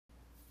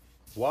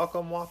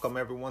Welcome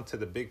everyone to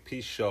the Big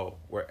P Show,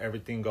 where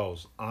everything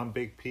goes. I'm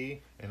Big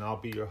P, and I'll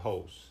be your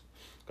host.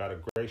 Got a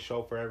great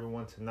show for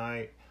everyone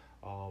tonight.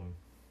 Um,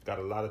 got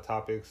a lot of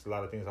topics, a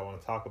lot of things I want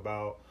to talk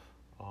about.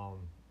 Um,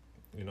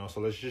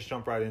 so let's just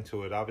jump right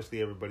into it.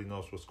 Obviously, everybody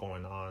knows what's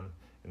going on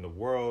in the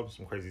world.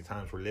 Some crazy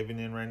times we're living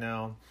in right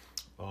now.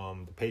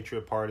 The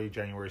Patriot Party,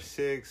 January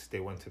 6th,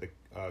 they went to the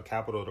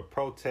Capitol to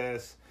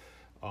protest.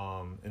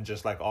 And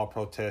just like all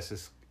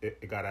protests,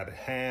 it got out of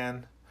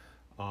hand.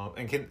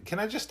 And can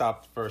I just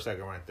stop for a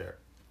second right there?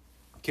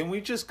 Can we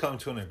just come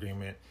to an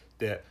agreement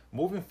that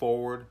moving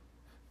forward,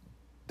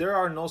 there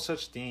are no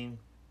such thing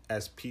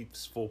as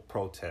peaceful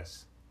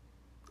protests?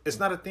 It's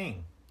not a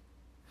thing.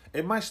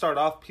 It might start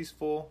off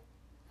peaceful.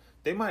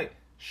 They might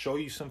show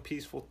you some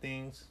peaceful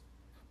things.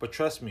 But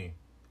trust me,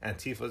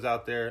 Antifa's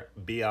out there,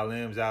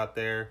 BLM's out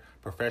there,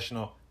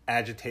 professional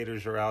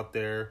agitators are out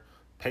there,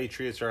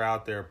 patriots are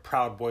out there,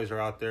 Proud Boys are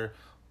out there.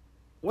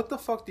 What the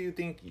fuck do you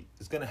think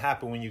is going to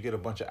happen when you get a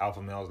bunch of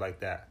alpha males like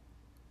that?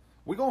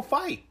 We're going to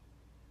fight.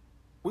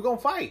 We're going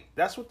to fight.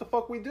 That's what the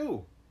fuck we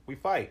do. We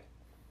fight.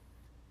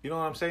 You know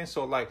what I'm saying?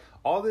 So, like,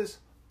 all this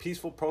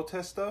peaceful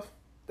protest stuff,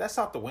 that's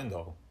out the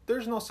window.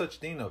 There's no such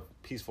thing of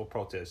peaceful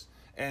protest.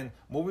 And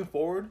moving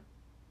forward,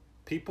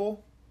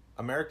 people,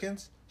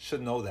 Americans,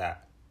 should know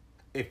that.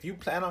 If you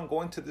plan on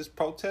going to this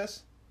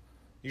protest,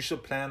 you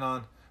should plan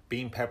on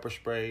being pepper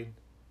sprayed,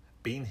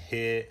 being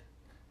hit,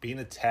 being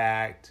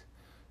attacked.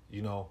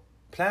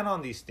 Plan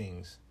on these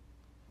things,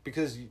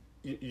 because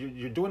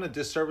you're doing a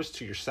disservice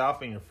to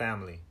yourself and your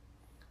family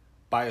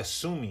by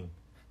assuming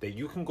that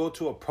you can go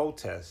to a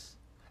protest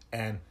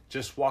and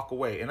just walk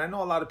away. And I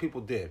know a lot of people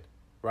did,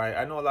 right?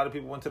 I know a lot of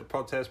people went to the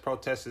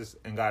protesters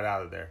and got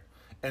out of there.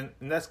 And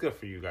that's good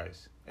for you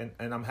guys. And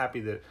I'm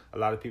happy that a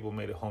lot of people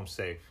made it home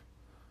safe,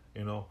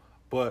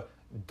 But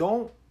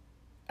don't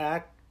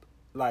act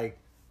like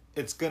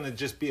it's going to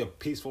just be a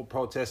peaceful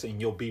protest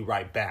and you'll be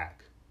right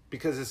back,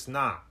 because it's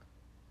not.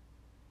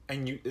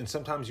 And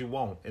sometimes you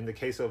won't. In the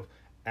case of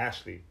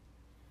Ashley,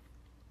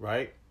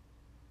 right?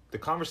 The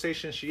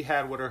conversation she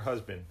had with her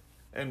husband.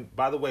 And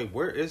by the way,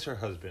 where is her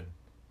husband?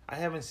 I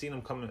haven't seen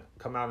him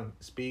come out and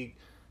speak,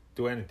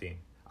 do anything.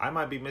 I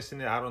might be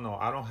missing it. I don't know.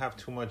 I don't have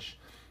too much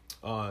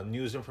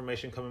news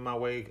information coming my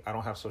way. I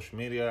don't have social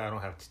media. I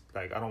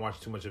don't watch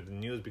too much of the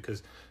news,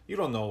 because you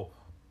don't know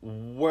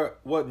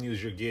what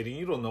news you're getting.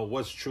 You don't know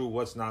what's true,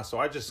 what's not. So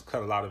I just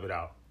cut a lot of it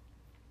out.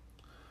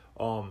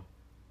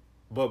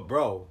 But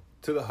bro,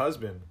 to the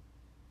husband,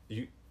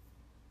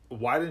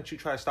 why didn't you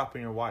try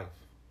stopping your wife?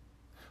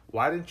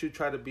 Why didn't you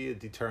try to be a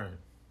deterrent?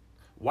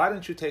 Why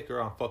didn't you take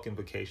her on fucking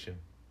vacation?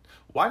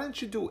 Why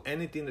didn't you do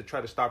anything to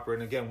try to stop her?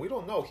 And again, we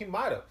don't know. He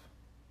might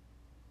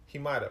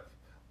have.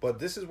 But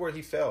this is where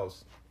he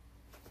fails.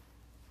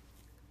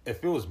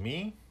 If it was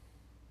me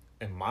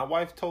and my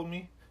wife told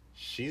me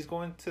she's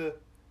going to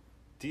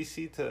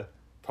DC to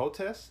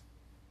protest,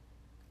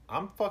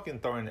 I'm fucking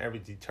throwing every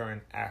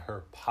deterrent at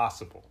her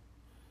possible.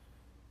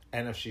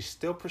 And if she's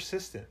still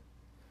persistent,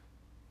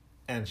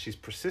 and she's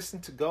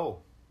persistent to go,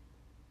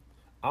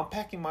 I'm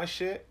packing my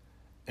shit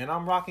and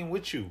I'm rocking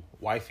with you,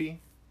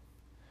 wifey.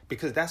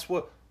 Because that's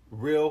what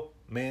real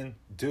men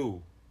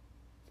do.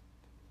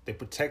 They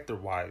protect their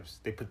wives.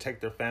 They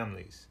protect their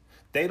families.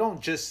 They don't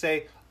just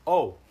say,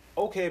 oh,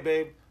 okay,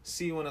 babe,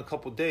 see you in a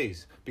couple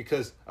days.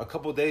 Because a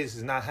couple days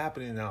is not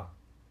happening now.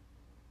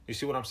 You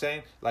see what I'm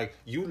saying? Like,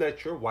 you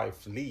let your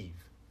wife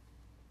leave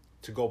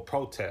to go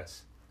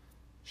protest.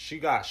 She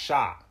got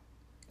shot,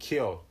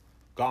 killed,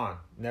 gone,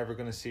 never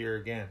gonna see her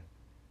again.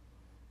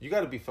 You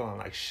gotta be feeling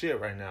like shit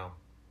right now.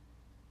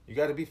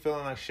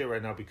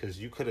 Because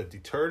you could have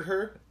deterred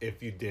her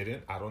if you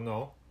didn't. I don't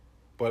know.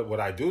 But what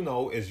I do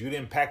know is you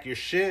didn't pack your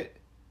shit,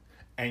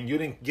 and you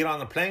didn't get on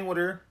the plane with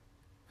her,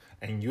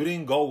 and you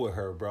didn't go with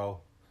her, bro.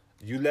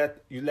 You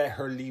let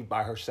her leave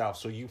by herself,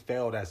 so you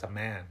failed as a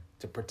man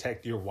to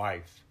protect your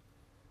wife.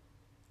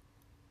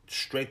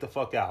 Straight the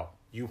fuck out.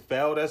 You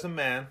failed as a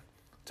man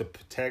to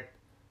protect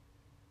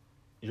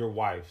your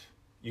wife.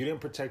 You didn't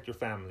protect your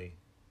family.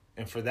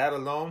 And for that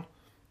alone,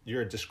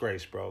 you're a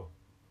disgrace, bro.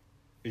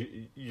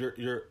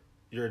 You're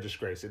a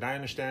disgrace. And I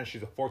understand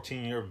she's a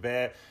 14-year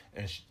vet,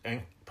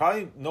 and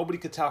probably nobody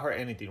could tell her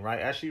anything, right?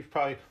 Ashley's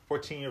probably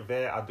 14-year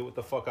vet. I'll do what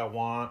the fuck I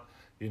want,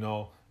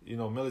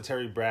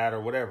 military brat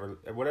or whatever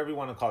you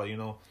want to call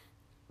it,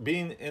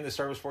 Being in the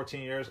service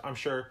 14 years, I'm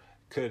sure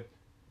could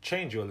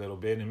change you a little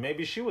bit. And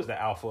maybe she was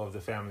the alpha of the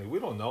family. We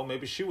don't know.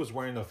 Maybe she was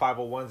wearing the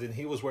 501s and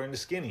he was wearing the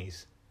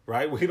skinnies,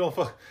 right? We don't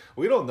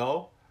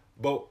know.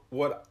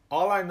 But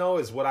all I know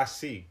is what I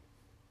see.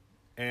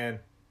 And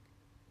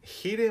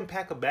he didn't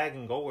pack a bag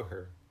and go with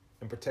her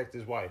and protect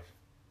his wife.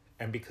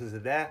 And because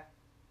of that,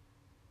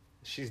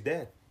 she's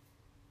dead.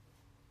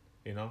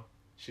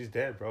 She's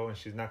dead, bro, and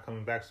she's not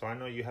coming back. So I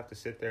know you have to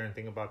sit there and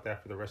think about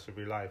that for the rest of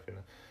your life. And,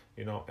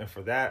 and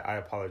for that, I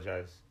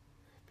apologize,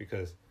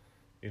 because,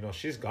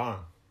 she's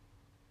gone.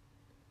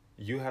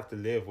 You have to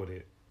live with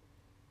it.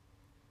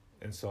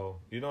 And so,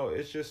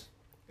 it's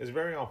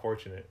very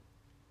unfortunate.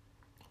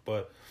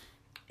 But,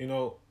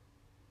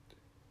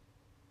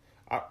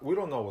 We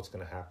don't know what's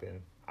gonna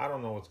happen. I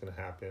don't know what's gonna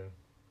happen.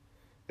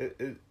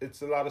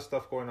 It's a lot of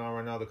stuff going on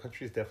right now. The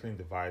country is definitely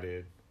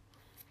divided.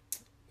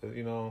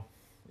 You know,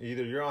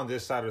 either you're on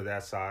this side or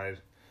that side,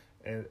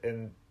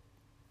 and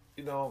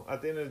you know,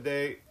 at the end of the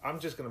day, I'm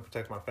just gonna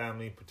protect my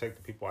family, protect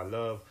the people I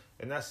love,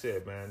 and that's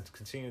it, man.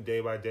 Continue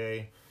day by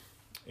day.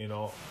 You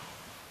know.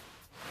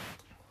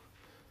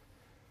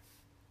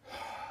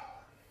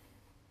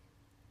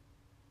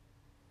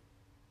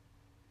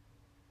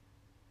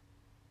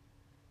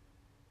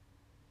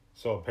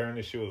 So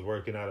apparently she was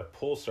working at a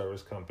pool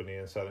service company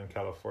in Southern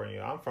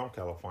California. I'm from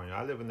California.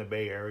 I live in the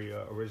Bay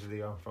Area.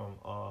 Originally, I'm from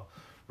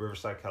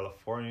Riverside,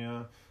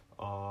 California.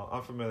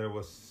 I'm familiar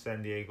with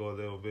San Diego a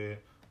little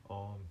bit.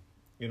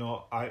 You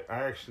know, I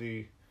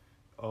actually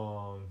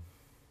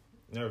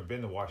never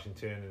been to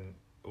Washington and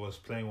was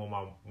playing with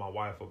my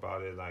wife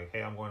about it. Like,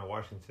 hey, I'm going to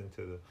Washington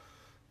to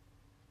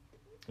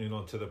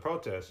the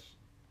protest.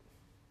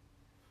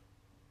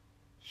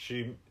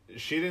 She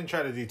didn't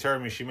try to deter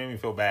me. She made me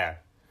feel bad.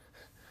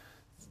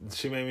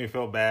 She made me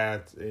feel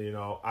bad. You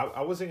know,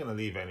 I wasn't gonna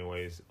leave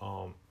anyways.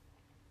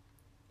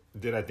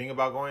 Did I think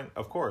about going?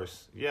 Of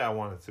course, yeah, I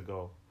wanted to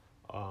go,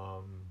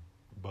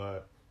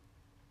 but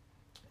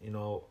you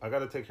know, I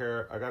gotta take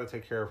care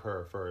of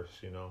her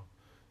first. You know,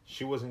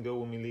 she wasn't good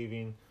with me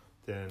leaving,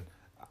 then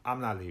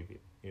I'm not leaving.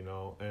 You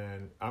know,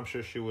 and I'm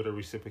sure she would have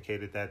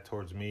reciprocated that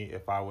towards me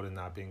if I would have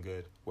not been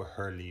good with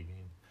her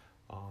leaving.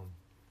 But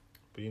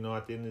you know,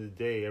 at the end of the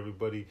day,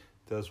 everybody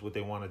does what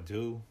they want to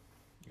do.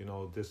 You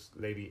know, this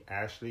lady,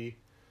 Ashley,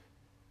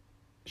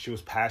 she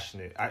was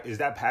passionate. Is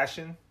that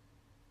passion?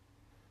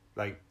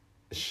 Like,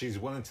 she's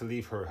willing to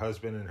leave her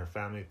husband and her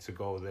family to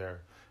go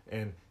there.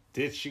 And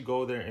did she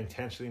go there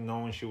intentionally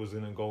knowing she was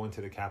going to go into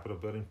the Capitol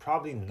building?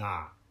 Probably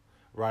not,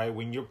 right?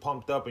 When you're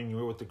pumped up and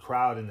you're with the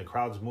crowd and the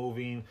crowd's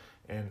moving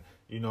and,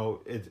 you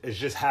know, it's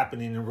just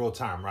happening in real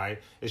time, right?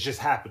 It's just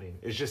happening.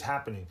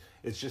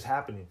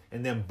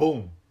 And then,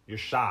 boom, you're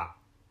shot.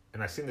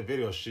 And I seen the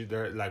video.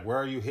 They're like, "Where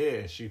are you hit?"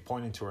 And she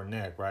pointing to her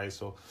neck, right?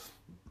 So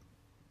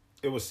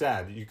it was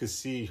sad. You could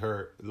see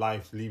her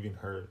life leaving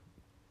her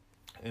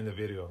in the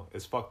video.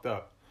 It's fucked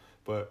up,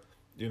 but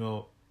you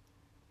know,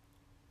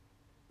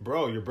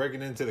 bro, you're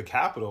breaking into the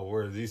Capitol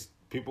where these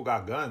people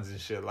got guns and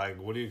shit. Like,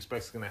 what do you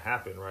expect's gonna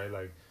happen, right?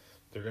 Like,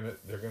 they're gonna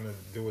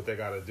do what they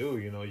gotta do.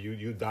 You know,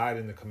 you died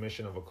in the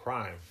commission of a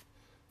crime,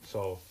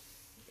 so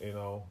you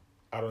know,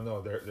 I don't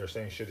know. They're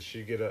saying should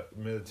she get a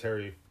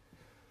military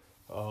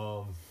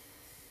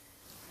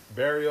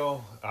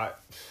burial?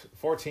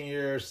 14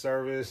 years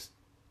service,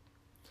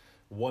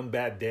 one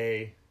bad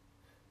day.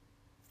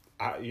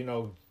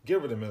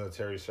 Give her the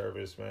military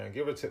service, man.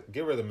 Give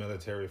her the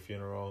military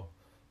funeral.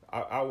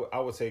 I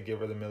would say give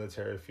her the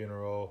military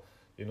funeral.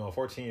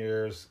 14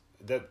 years.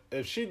 That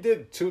if she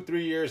did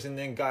 2-3 years and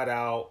then got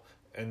out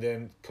and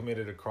then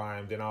committed a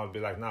crime, then I would be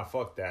like, nah,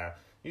 fuck that.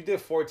 You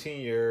did 14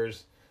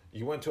 years.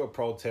 You went to a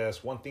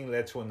protest. One thing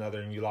led to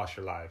another, and you lost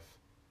your life.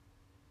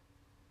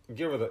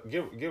 Give her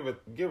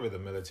the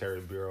military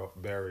burial.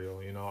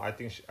 I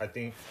think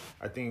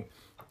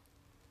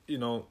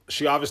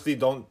she obviously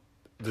don't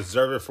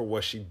deserve it for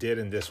what she did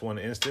in this one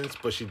instance,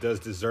 but she does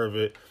deserve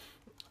it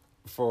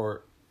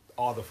for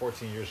all the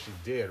 14 years she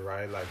did,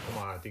 right? Like, come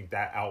on, I think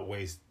that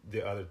outweighs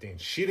the other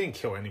things. She didn't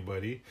kill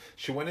anybody.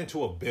 She went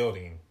into a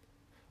building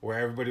where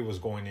everybody was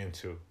going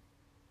into,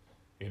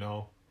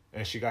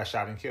 and she got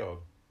shot and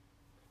killed.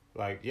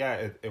 Like,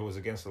 yeah, it was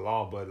against the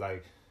law, but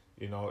like,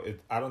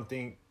 I don't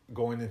think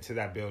going into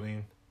that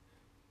building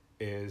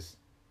is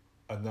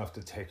enough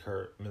to take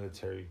her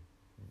military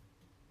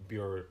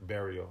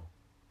burial.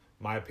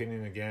 My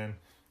opinion, again,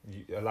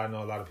 I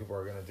know a lot of people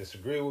are going to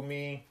disagree with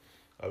me.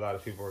 A lot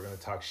of people are going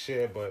to talk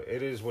shit, but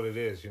it is what it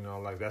is,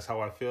 like that's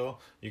how I feel.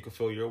 You can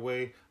feel your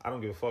way. I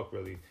don't give a fuck,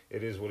 really.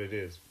 It is what it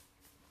is.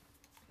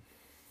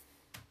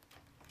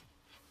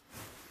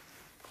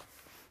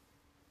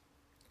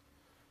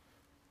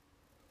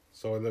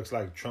 So it looks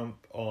like Trump,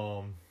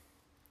 I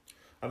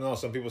don't know,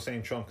 some people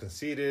saying Trump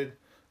conceded.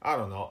 I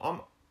don't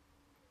know.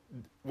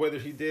 Whether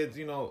he did,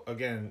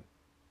 again,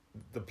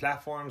 the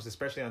platforms,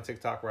 especially on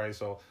TikTok, right?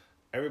 So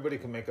everybody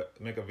can make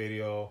a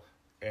video,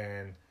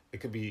 and it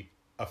could be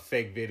a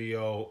fake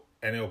video,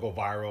 and it'll go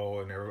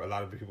viral, and a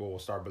lot of people will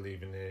start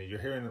believing it.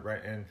 You're hearing it,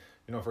 right? And,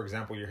 for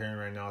example, you're hearing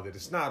right now that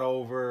it's not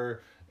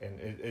over, and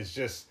it's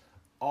just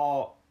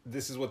all,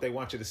 this is what they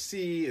want you to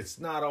see. It's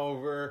not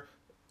over.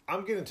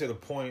 I'm getting to the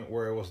point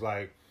where it was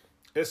like,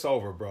 it's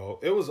over, bro.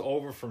 It was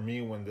over for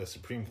me when the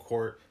Supreme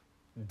Court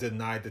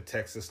denied the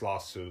Texas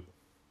lawsuit.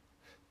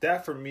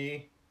 That, for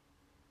me,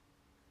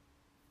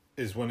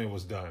 is when it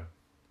was done.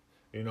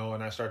 And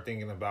I start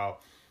thinking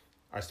about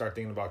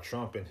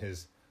Trump and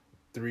his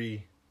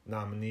 3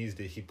 nominees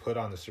that he put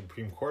on the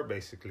Supreme Court,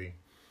 basically.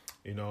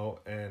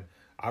 And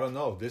I don't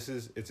know.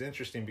 It's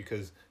interesting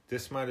because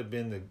this might have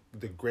been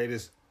the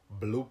greatest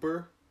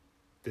blooper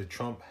that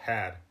Trump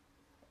had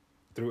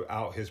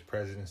throughout his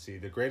presidency.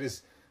 The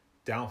greatest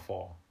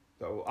downfall.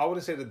 I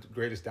wouldn't say the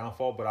greatest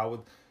downfall,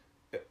 but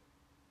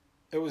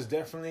it was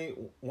definitely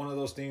one of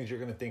those things you're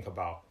going to think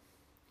about.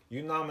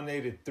 You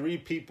nominated 3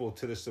 people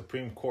to the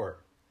Supreme Court.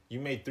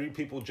 You made 3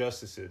 people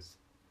justices.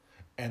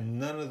 And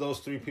none of those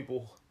 3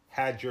 people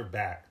had your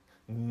back.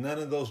 None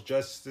of those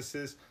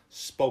justices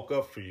spoke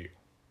up for you.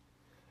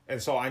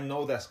 And so I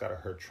know that's got to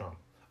hurt Trump.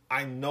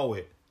 I know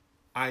it.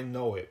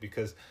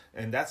 Because,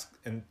 and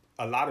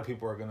a lot of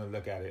people are going to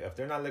look at it. If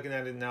they're not looking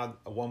at it now,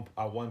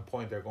 at one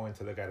point, they're going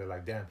to look at it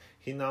like, damn,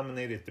 he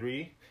nominated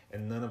 3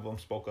 and none of them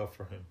spoke up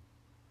for him.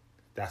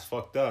 That's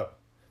fucked up.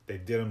 They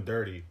did him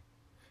dirty.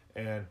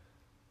 And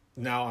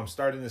now I'm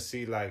starting to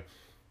see like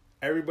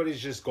everybody's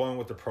just going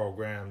with the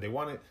program. They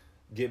want to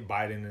get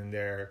Biden in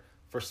there.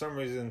 For some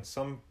reason,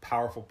 some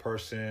powerful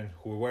person,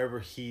 whoever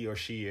he or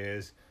she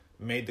is,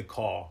 made the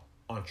call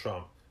on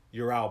Trump.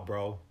 You're out,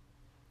 bro.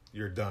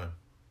 You're done.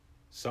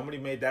 Somebody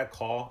made that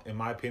call. In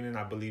my opinion,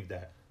 I believe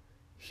that.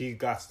 He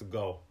got to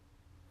go.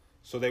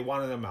 So they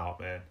wanted him out,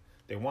 man.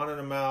 They wanted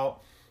him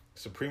out.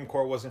 Supreme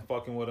Court wasn't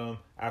fucking with him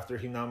after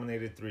he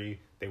nominated 3.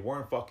 They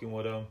weren't fucking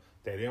with him.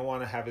 They didn't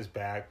want to have his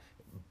back.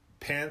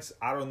 Pence,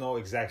 I don't know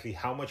exactly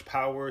how much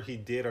power he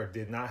did or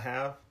did not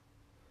have,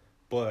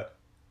 but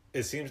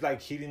it seems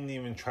like he didn't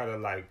even try to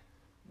like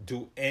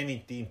do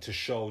anything to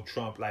show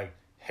Trump like,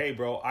 hey,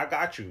 bro, I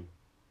got you.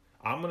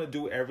 I'm going to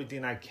do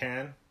everything I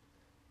can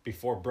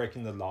before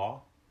breaking the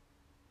law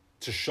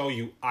to show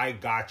you I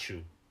got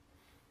you.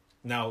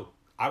 Now,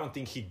 I don't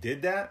think he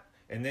did that.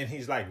 And then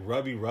he's like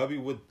rubby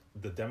with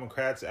the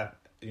Democrats at,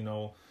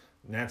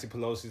 Nancy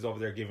Pelosi's over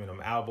there giving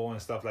him elbow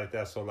and stuff like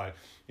that. So like,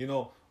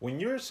 when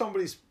you're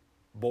somebody's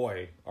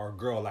boy or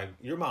girl, like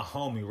you're my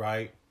homie,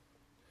 right?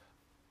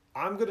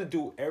 I'm going to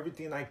do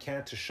everything I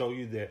can to show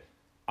you that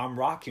I'm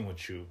rocking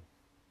with you.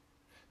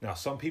 Now,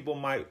 some people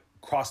might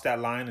cross that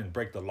line and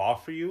break the law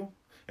for you,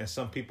 and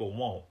some people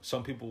won't.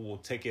 Some people will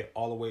take it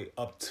all the way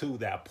up to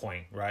that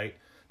point, right?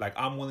 Like,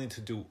 I'm willing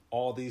to do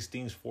all these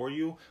things for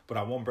you, but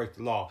I won't break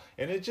the law.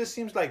 And it just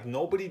seems like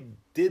nobody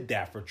did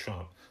that for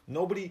Trump.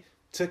 Nobody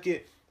took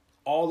it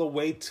all the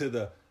way to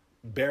the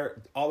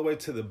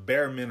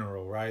bare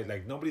mineral, right?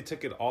 Like, nobody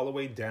took it all the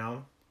way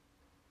down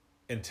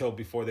until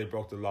before they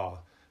broke the law.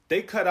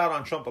 They cut out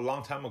on Trump a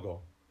long time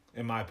ago,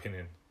 in my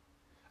opinion.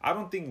 I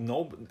don't think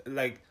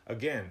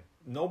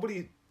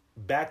nobody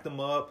backed him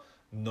up.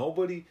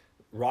 Nobody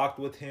rocked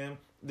with him.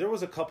 There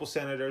was a couple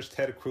senators,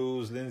 Ted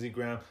Cruz, Lindsey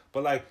Graham,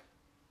 but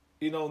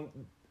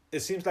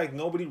it seems like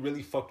nobody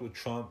really fucked with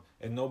Trump,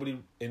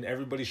 and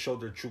everybody showed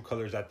their true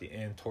colors at the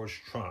end towards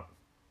Trump.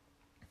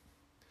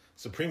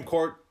 Supreme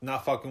Court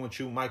not fucking with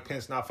you. Mike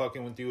Pence not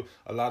fucking with you.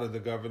 A lot of the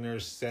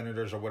governors,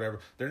 senators, or whatever,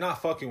 they're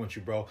not fucking with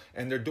you, bro.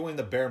 And they're doing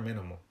the bare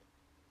minimum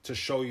to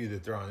show you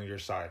that they're on your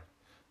side,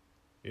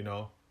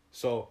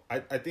 So I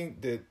think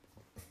that,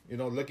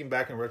 looking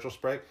back in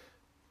retrospect,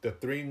 the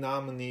 3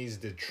 nominees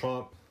that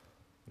Trump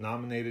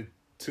nominated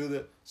to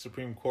the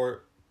Supreme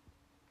Court,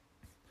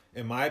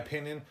 in my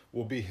opinion,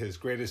 will be his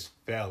greatest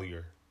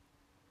failure.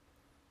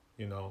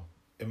 In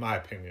my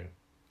opinion.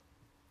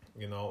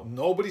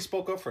 Nobody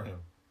spoke up for him.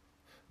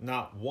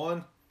 Not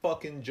one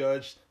fucking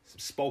judge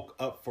spoke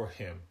up for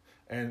him.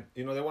 And,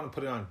 they want to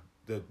put it on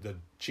the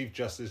Chief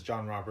Justice,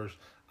 John Roberts.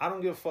 I don't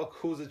give a fuck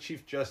who's the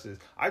Chief Justice.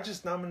 I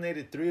just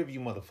nominated 3 of you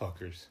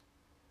motherfuckers.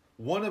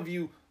 One of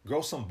you grow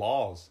some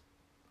balls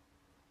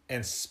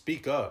and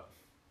speak up.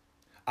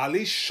 At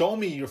least show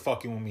me you're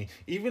fucking with me.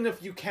 Even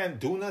if you can't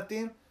do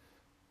nothing,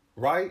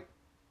 right?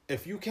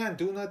 If you can't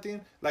do nothing,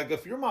 like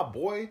if you're my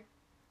boy,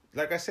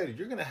 like I said,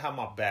 you're going to have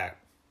my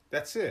back.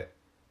 That's it.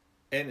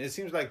 And it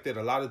seems like that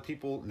a lot of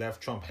people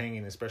left Trump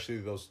hanging, especially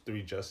those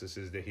 3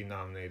 justices that he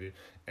nominated.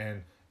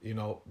 And,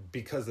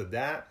 because of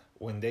that,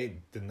 when they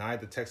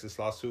denied the Texas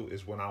lawsuit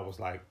is when I was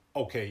like,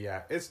 okay,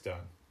 yeah, it's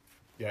done.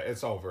 Yeah,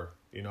 it's over,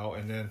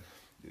 And then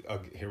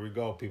here we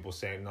go. People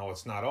saying, no,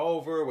 it's not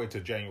over. Wait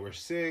till January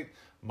 6th.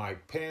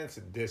 Mike Pence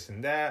and this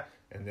and that.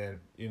 And then,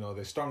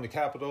 they stormed the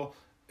Capitol.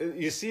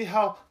 You see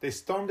how they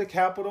stormed the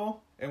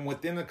Capitol and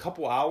within a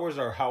couple hours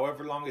or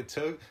however long it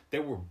took, they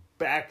were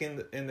back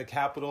in the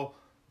Capitol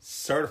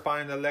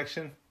certifying the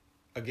election?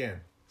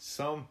 Again,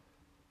 some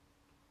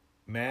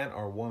man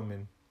or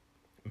woman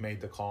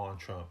made the call on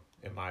Trump.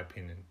 In my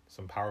opinion,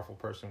 some powerful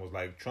person was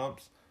like,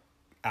 Trump's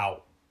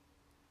out.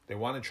 They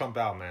wanted Trump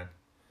out, man.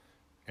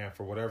 And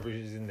for whatever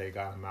reason, they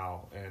got him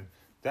out. And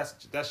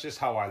that's just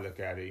how I look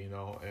at it,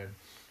 And,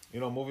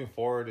 moving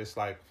forward, it's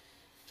like,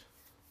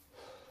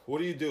 what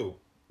do you do?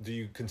 Do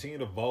you continue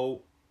to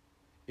vote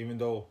even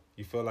though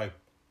you feel like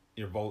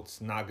your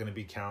vote's not going to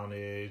be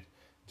counted?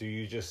 Do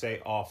you just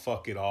say, oh,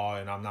 fuck it all,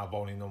 and I'm not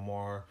voting no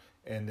more?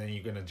 And then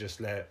you're going to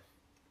just let,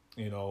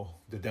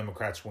 the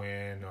Democrats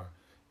win? Or,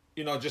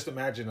 just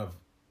imagine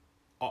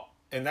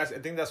and I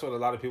think that's what a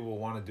lot of people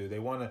want to do. They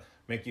want to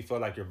make you feel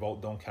like your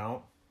vote don't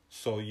count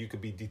so you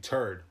could be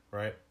deterred,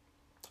 right?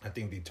 I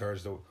think deterred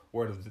is the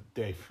word of the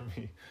day for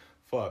me.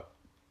 Fuck.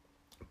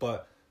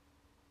 But,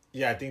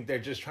 yeah, I think they're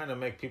just trying to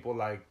make people,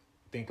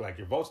 think,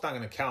 your vote's not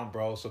going to count,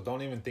 bro, so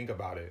don't even think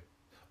about it.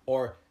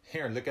 Or,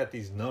 here, look at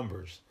these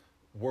numbers.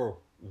 We're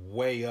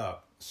way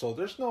up. So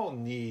there's no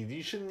need.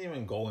 You shouldn't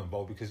even go and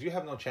vote because you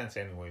have no chance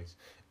anyways.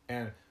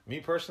 And me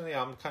personally,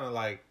 I'm kind of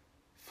like,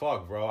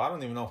 fuck, bro, I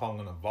don't even know if I'm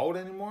gonna vote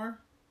anymore.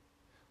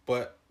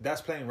 But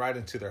that's playing right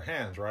into their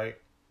hands, right?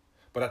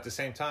 But at the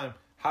same time,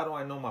 how do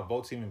I know my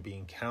vote's even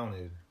being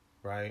counted,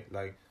 right?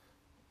 Like,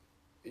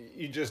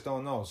 you just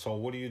don't know. So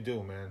what do you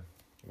do, man?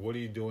 What do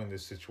you do in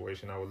this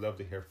situation? I would love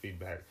to hear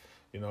feedback.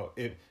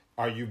 If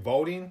are you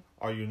voting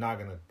or are you not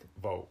gonna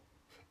vote?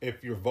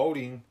 If you're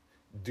voting,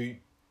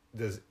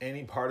 does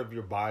any part of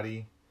your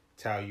body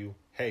tell you,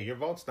 hey, your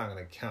vote's not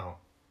gonna count,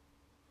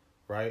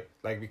 right?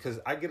 Like, because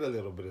I get a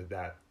little bit of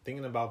that.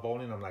 Thinking about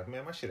voting, I'm like,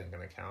 man, my shit ain't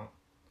gonna count.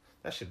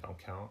 That shit don't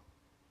count.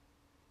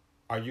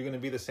 Are you gonna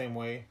be the same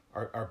way?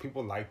 Are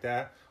people like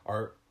that?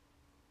 Are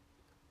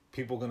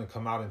people gonna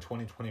come out in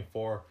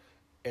 2024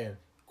 in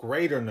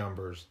greater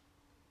numbers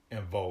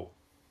and vote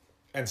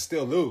and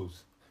still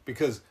lose?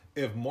 Because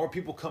if more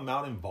people come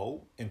out and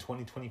vote in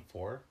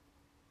 2024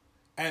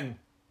 and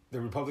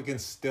the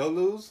Republicans still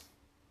lose,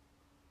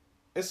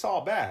 it's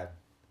all bad.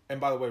 And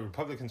by the way,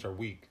 Republicans are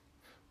weak.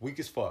 Weak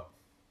as fuck.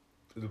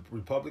 The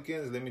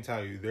Republicans, let me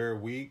tell you, they're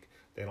weak.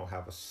 They don't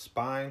have a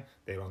spine.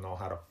 They don't know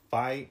how to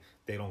fight.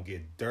 They don't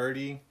get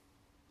dirty.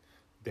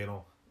 They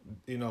don't,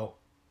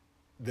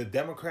 the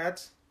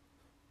Democrats,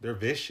 they're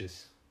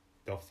vicious.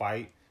 They'll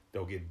fight.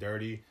 They'll get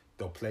dirty.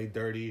 They'll play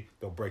dirty.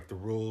 They'll break the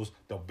rules.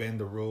 They'll bend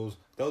the rules.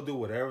 They'll do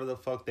whatever the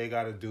fuck they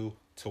got to do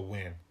to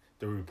win.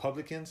 The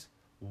Republicans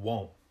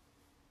won't.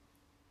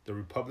 The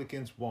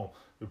Republicans won't.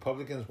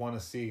 Republicans want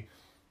to see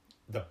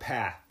the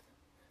path.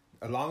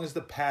 As long as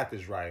the path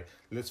is right,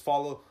 let's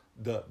follow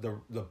the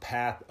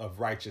path of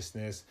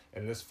righteousness,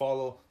 and let's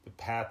follow the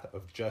path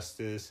of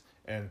justice,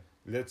 and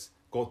let's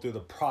go through the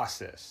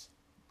process.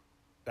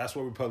 That's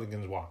what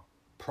Republicans want.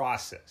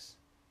 Process.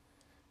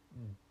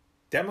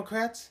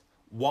 Democrats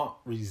want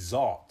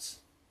results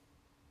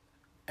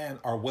and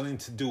are willing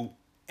to do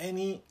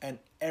any and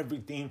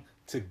everything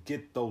to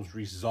get those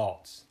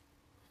results.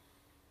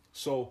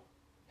 So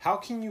how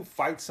can you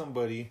fight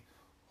somebody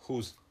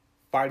who's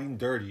fighting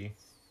dirty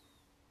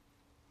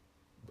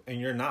and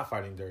you're not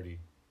fighting dirty?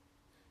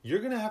 You're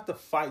going to have to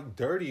fight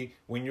dirty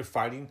when you're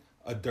fighting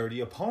a dirty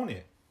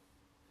opponent.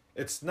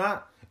 It's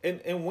not,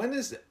 and when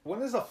is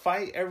a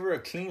fight ever a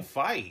clean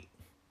fight?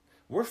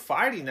 We're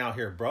fighting out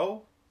here,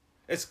 bro.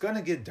 It's going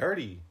to get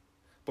dirty.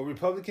 But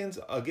Republicans,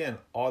 again,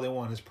 all they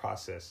want is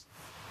process.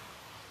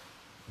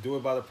 Do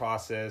it by the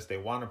process. They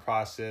want a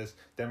process.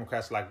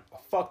 Democrats are like,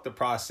 fuck the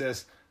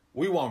process.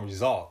 We want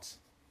results.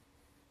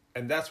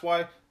 And that's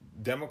why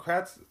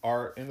Democrats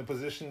are in the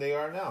position they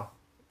are now.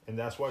 And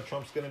that's why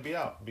Trump's going to be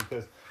out,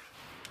 because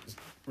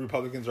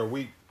Republicans are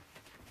weak.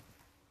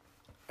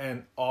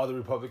 And all the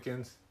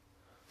Republicans,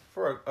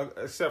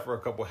 except for a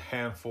couple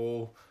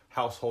handful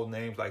household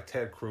names like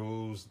Ted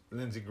Cruz,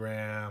 Lindsey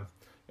Graham,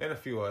 and a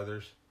few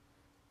others,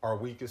 are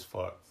weak as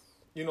fuck.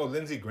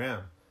 Lindsey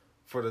Graham,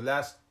 for the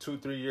last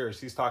 2-3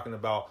 years, he's talking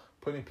about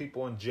putting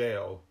people in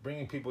jail,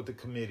 bringing people to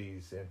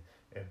committees, and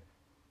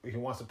he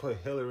wants to put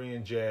Hillary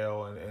in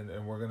jail,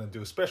 and we're going to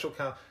do a special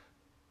count.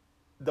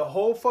 The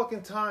whole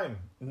fucking time,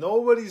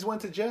 nobody's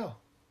went to jail.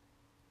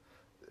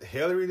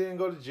 Hillary didn't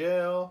go to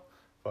jail.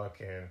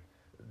 Fucking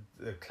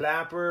the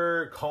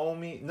Clapper,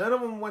 Comey, none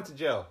of them went to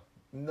jail.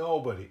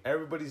 Nobody.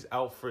 Everybody's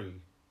out free.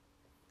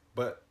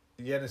 But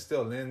yet and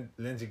still,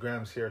 Lindsey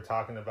Graham's here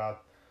talking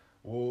about,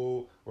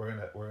 woo, we're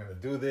gonna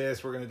do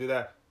this, we're gonna do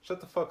that. Shut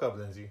the fuck up,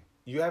 Lindsey.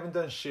 You haven't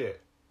done shit.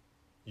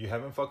 You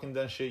haven't fucking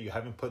done shit. You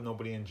haven't put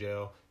nobody in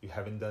jail. You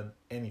haven't done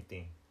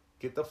anything.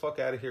 Get the fuck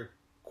out of here.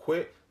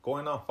 Quit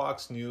going on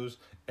Fox News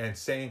and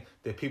saying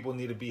that people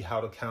need to be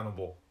held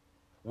accountable.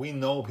 We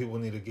know people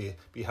need to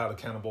be held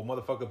accountable.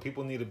 Motherfucker,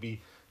 people need to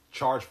be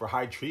charged for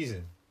high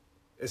treason.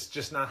 It's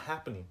just not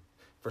happening.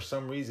 For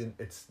some reason,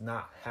 it's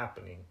not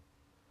happening.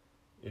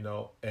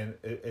 And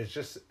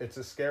it's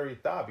a scary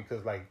thought,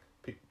 because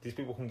these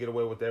people can get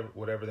away with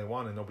whatever they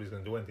want and nobody's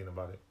going to do anything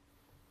about it.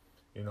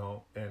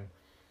 And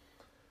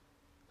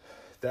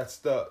that's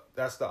the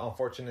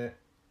unfortunate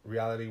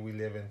reality we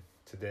live in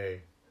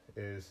today,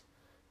 is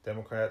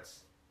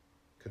Democrats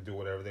could do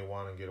whatever they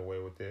want and get away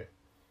with it.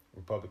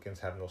 Republicans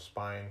have no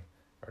spine,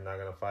 are not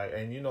going to fight.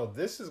 And,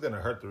 this is going to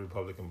hurt the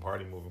Republican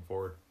Party moving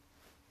forward.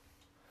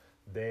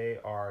 They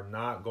are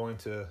not going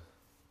to,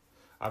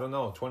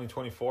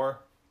 2024,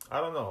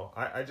 I don't know.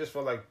 I just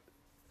feel like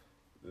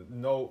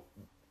nobody's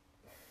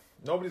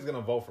going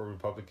to vote for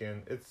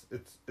Republican. It's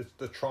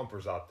the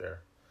Trumpers out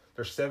there.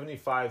 There's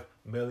 75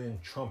 million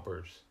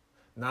Trumpers,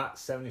 not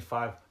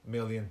 75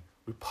 million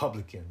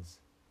Republicans.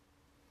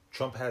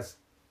 Trump has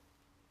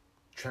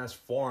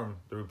transformed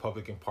the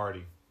Republican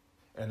Party.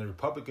 And the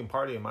Republican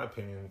Party, in my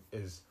opinion,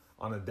 is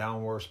on a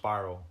downward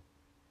spiral.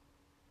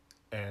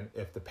 And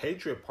if the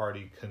Patriot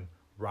Party can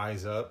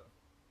rise up,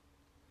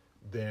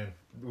 then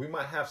we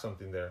might have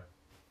something there,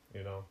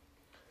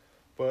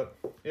 But,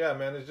 yeah,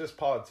 man, it's just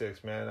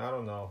politics, man. I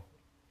don't know.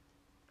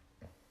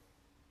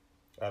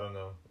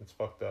 It's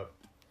fucked up.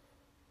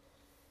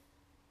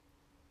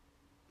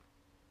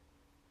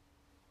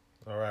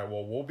 All right,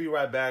 well, we'll be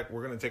right back.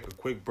 We're going to take a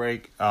quick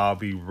break. I'll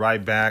be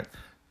right back.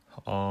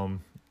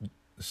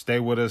 Stay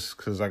with us,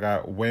 because I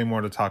got way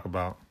more to talk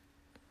about.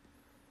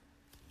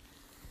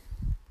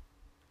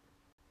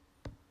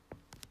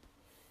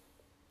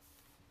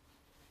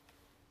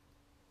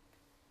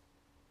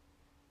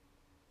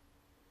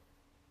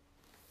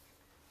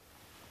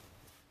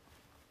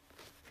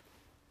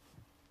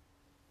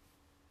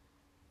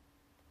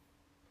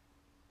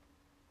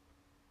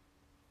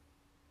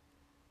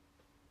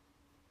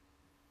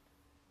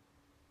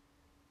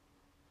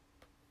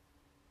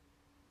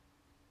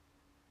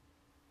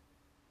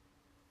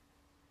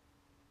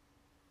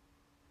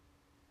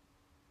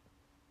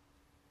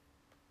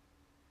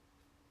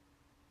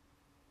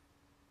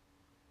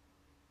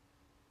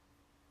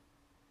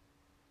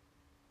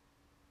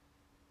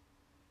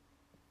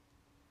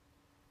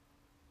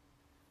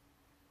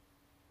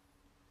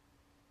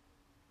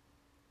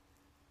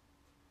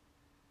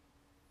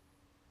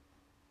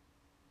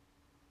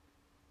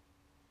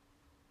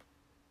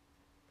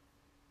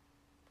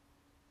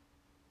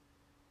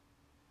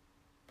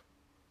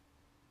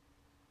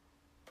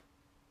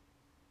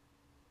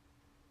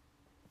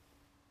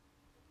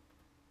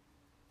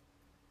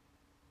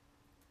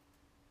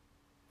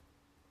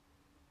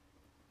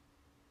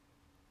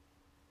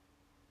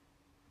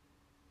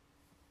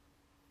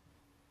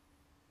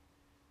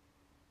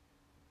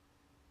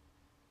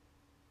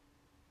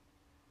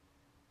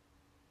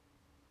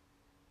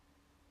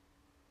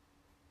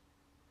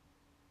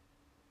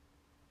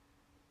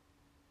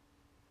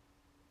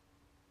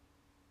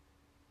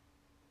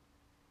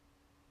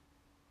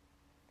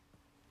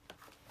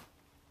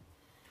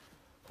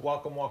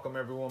 Welcome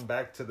everyone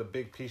back to the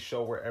Big P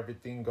Show where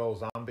everything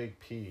goes. I'm Big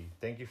P.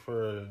 Thank you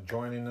for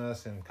joining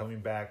us and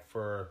coming back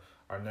for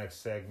our next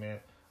segment.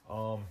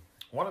 Want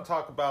to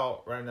talk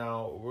about right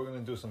now, we're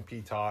going to do some P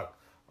talk.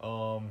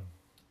 Want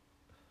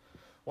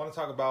to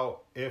talk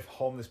about if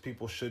homeless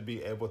people should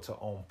be able to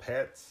own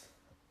pets.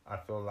 I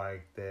feel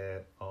like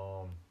that,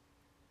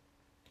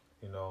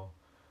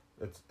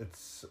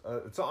 it's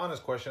an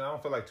honest question. I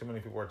don't feel like too many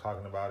people are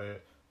talking about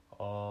it.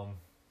 I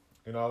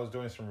was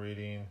doing some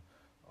reading.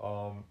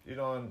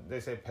 And they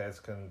say pets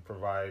can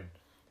provide,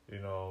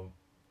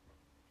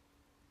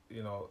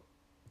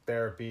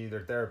 therapy.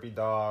 They're therapy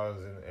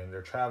dogs and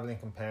they're traveling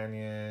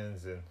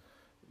companions, and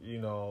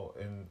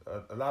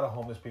a lot of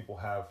homeless people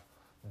have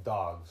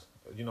dogs.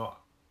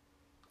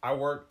 I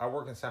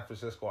work in San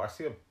Francisco. I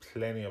see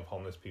plenty of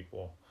homeless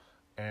people,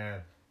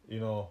 and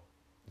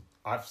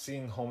I've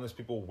seen homeless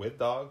people with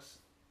dogs,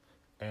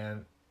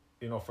 and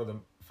for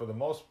the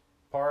most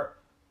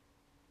part,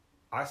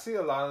 I see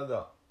a lot of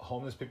the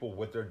homeless people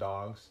with their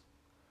dogs,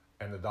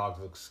 and the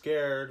dogs look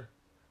scared,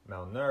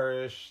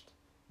 malnourished,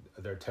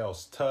 their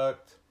tails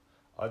tucked,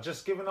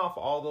 just giving off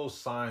all those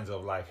signs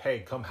of like, hey,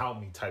 come help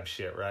me type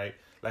shit, right?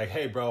 Like,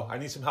 hey, bro, I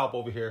need some help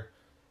over here,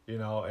 and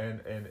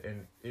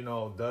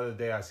the other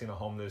day I seen a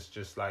homeless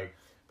just like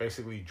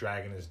basically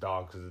dragging his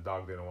dog because the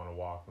dog didn't want to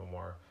walk no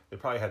more. They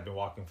probably had been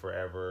walking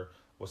forever,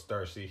 was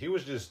thirsty. He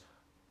was just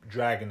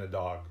dragging the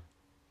dog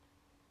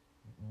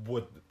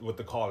with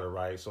the collar,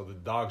 right? So the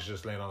dog's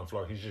just laying on the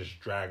floor. He's just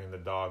dragging the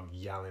dog,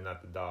 yelling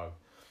at the dog.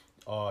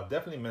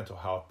 Definitely mental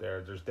health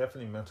there. There's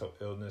definitely mental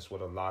illness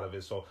with a lot of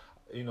it. So,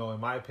 in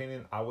my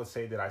opinion, I would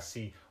say that I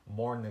see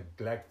more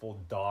neglectful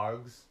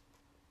dogs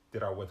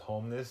that are with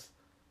homeless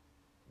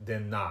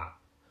than not.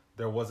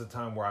 There was a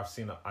time where I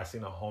seen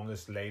a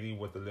homeless lady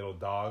with a little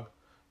dog,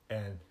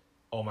 and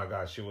oh my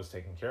God, she was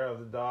taking care of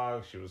the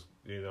dog. She was,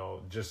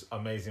 just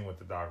amazing with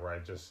the dog,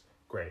 right? Just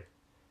great.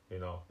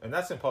 And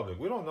that's in public.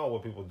 We don't know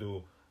what people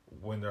do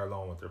when they're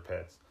alone with their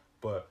pets,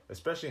 but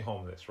especially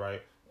homeless,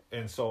 right?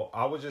 And so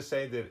I would just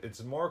say that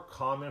it's more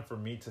common for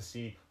me to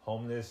see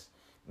homeless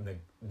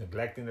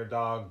neglecting their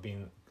dog,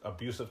 being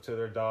abusive to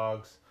their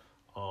dogs,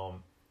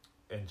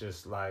 and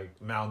just like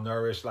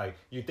malnourished. Like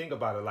you think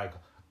about it, like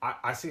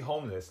I see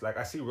homeless, like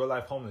I see real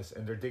life homeless,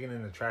 and they're digging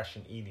in the trash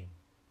and eating.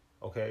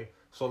 Okay,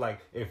 so like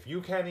if you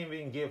can't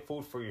even get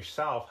food for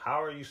yourself,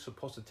 how are you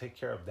supposed to take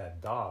care of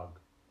that dog?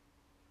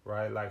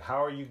 Right? Like,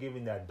 how are you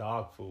giving that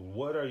dog food?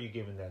 What are you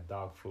giving that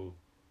dog food?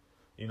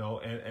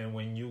 And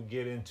when you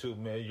get into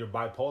your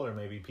bipolar,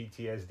 maybe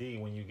PTSD,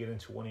 when you get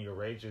into one of your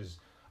rages,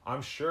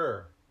 I'm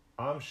sure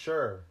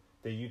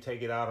that you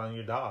take it out on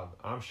your dog.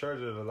 I'm sure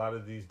that a lot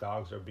of these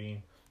dogs are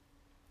being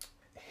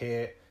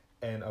hit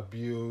and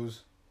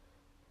abused.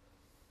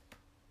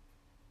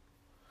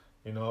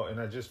 And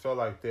I just feel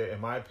like that,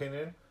 in my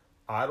opinion,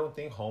 I don't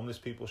think homeless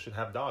people should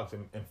have dogs.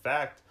 In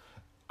fact,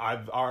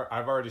 I've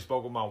already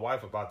spoken with my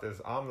wife about this.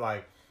 I'm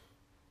like,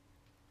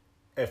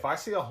 if I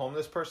see a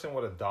homeless person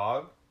with a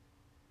dog,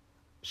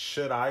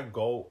 should I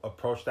go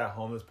approach that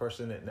homeless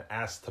person and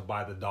ask to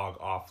buy the dog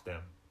off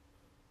them?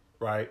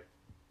 Right?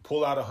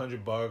 Pull out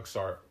 $100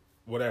 or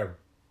whatever.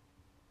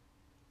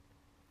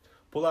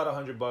 Pull out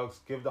 $100,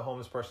 give the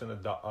homeless person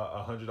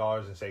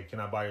 $100 and say, can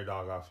I buy your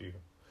dog off you?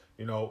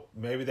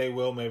 Maybe they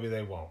will, maybe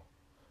they won't.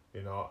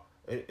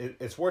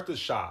 It's worth a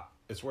shot.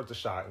 It's worth a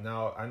shot.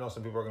 Now, I know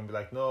some people are going to be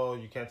like, no,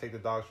 you can't take the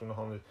dogs from the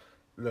homeless.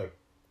 Look,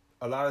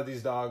 a lot of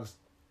these dogs,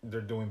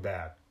 they're doing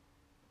bad.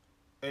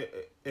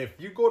 If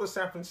you go to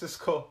San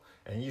Francisco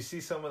and you see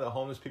some of the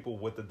homeless people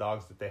with the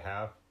dogs that they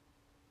have,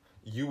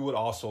 you would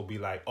also be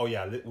like, oh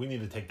yeah, we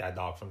need to take that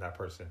dog from that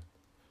person,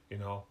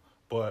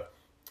 But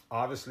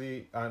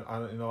obviously, I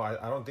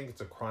don't think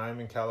it's a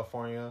crime in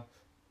California.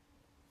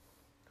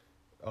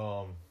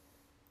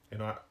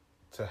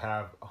 To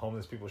have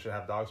homeless people should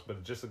have dogs,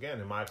 but just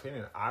again, in my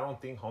opinion, I don't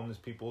think homeless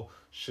people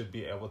should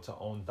be able to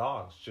own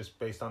dogs just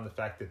based on the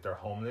fact that they're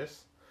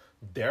homeless,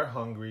 they're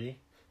hungry,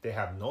 they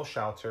have no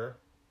shelter.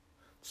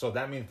 So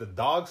that means the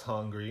dog's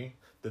hungry,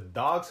 the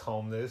dog's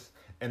homeless,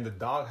 and the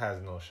dog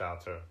has no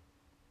shelter.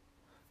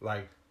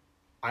 Like,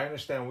 I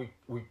understand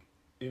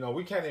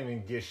we can't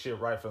even get shit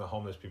right for the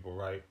homeless people,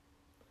 right?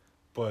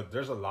 But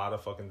there's a lot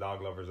of fucking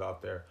dog lovers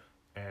out there,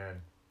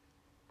 and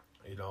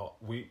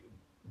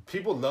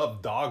people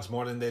love dogs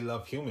more than they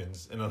love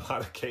humans in a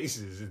lot of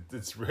cases.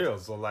 It's real.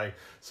 So like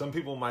some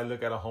people might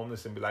look at a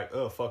homeless and be like,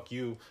 oh, fuck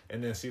you,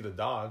 and then see the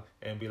dog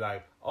and be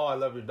like, oh, I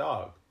love your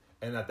dog.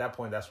 And at that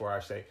point, that's where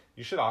I say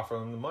you should offer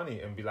them the money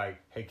and be like,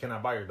 hey, can I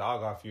buy your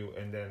dog off you?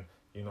 And then,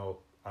 I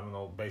don't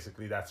know,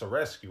 basically that's a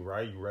rescue,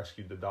 right? You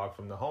rescued the dog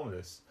from the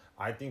homeless.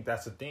 I think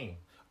that's a thing.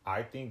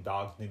 I think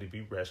dogs need to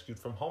be rescued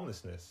from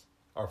homelessness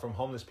or from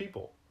homeless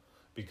people.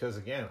 Because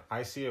again,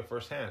 I see it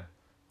firsthand.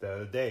 The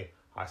other day,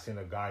 I seen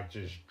a guy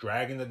just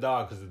dragging the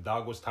dog because the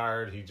dog was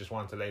tired. He just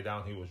wanted to lay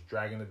down. He was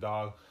dragging the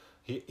dog.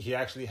 He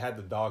actually had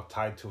the dog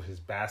tied to his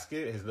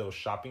basket, his little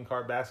shopping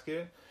cart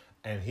basket,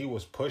 and he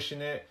was pushing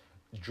it,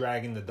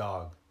 dragging the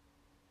dog.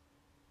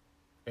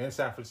 In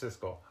San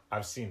Francisco,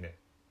 I've seen it.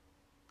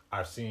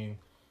 I've seen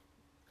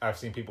I've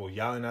seen people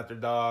yelling at their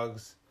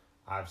dogs.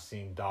 I've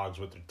seen dogs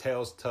with their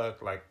tails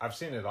tucked. Like, I've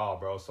seen it all,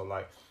 bro. So,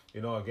 like,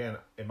 again,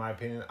 in my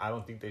opinion, I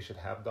don't think they should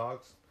have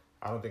dogs.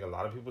 I don't think a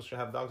lot of people should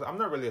have dogs. I'm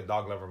not really a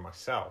dog lover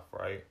myself,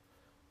 right?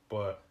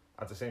 But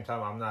at the same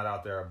time, I'm not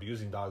out there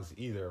abusing dogs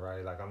either,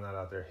 right? Like, I'm not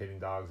out there hitting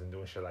dogs and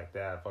doing shit like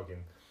that,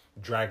 fucking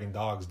dragging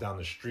dogs down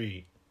the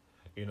street,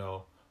 you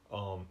know?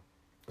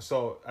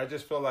 So I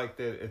just feel like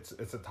that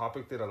it's a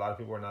topic that a lot of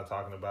people are not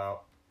talking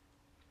about.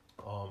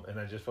 And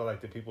I just feel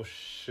like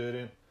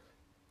that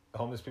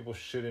homeless people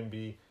shouldn't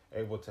be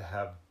able to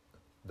have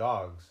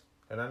dogs.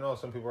 And I know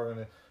some people are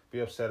going to be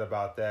upset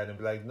about that and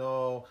be like,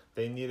 no,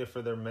 they need it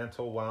for their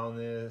mental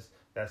wellness.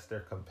 That's their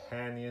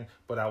companion.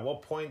 But at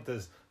what point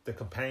does the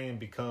companion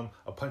become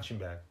a punching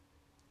bag?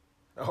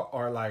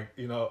 Or like,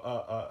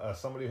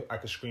 somebody I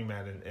could scream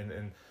at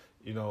and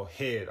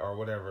hit or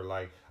whatever.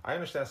 Like, I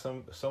understand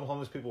some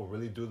homeless people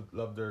really do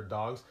love their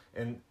dogs.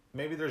 And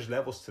maybe there's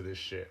levels to this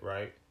shit,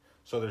 right?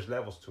 So there's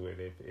levels to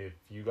it. If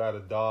you got a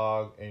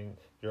dog and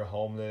you're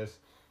homeless,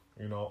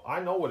 I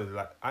know what it's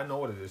like. I know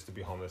what it is to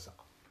be homeless.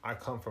 I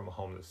come from a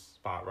homeless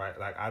spot, right?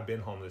 Like, I've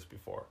been homeless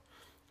before.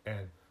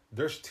 And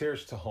there's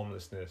tiers to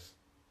homelessness.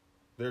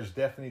 There's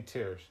definitely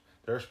tiers.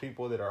 There's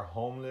people that are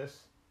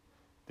homeless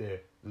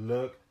that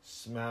look,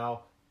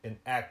 smell, and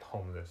act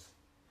homeless.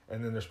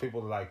 And then there's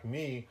people like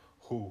me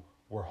who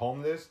were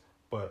homeless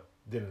but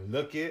didn't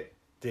look it,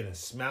 didn't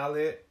smell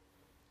it,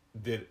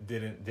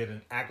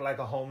 didn't act like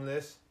a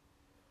homeless.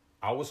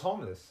 I was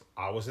homeless.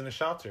 I was in a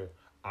shelter.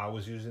 I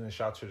was using the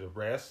shelter to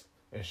rest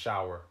and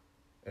shower.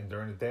 And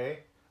during the day,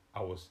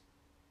 I was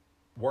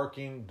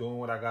working, doing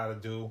what I got to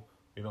do.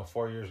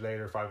 4 years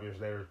later, 5 years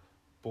later,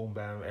 boom,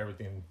 bam,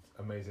 everything's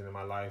amazing in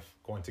my life,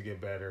 going to get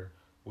better.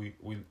 We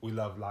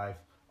love life.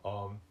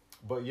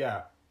 But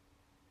yeah,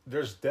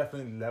 there's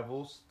definitely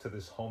levels to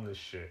this homeless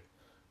shit.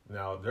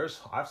 Now,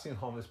 I've seen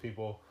homeless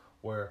people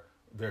where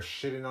they're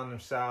shitting on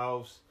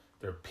themselves,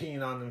 they're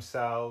peeing on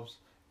themselves,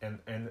 and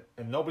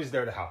nobody's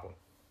there to help them.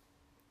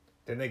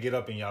 Then they get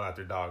up and yell at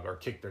their dog or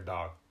kick their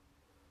dog.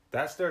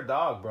 That's their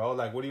dog, bro.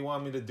 Like, what do you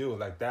want me to do?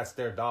 Like, that's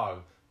their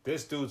dog.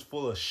 This dude's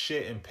full of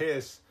shit and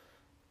piss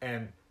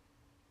and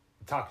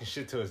talking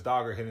shit to his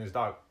dog or hitting his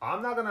dog.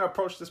 I'm not going to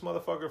approach this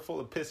motherfucker full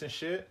of piss and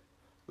shit.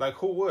 Like,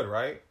 who would,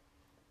 right?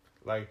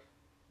 Like,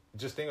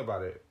 just think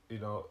about it.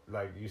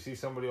 Like, you see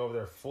somebody over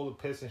there full of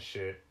piss and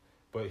shit,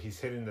 but he's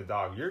hitting the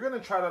dog. You're going to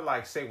try to,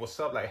 like, say what's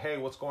up, like, hey,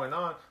 what's going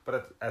on?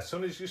 But as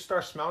soon as you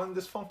start smelling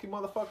this funky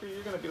motherfucker,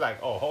 you're going to be like,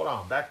 oh, hold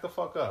on, back the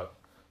fuck up.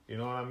 You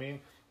know what I mean?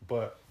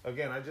 But,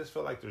 again, I just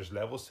feel like there's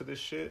levels to this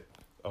shit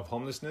of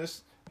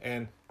homelessness.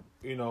 And,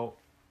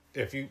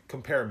 if you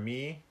compare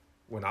me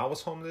when I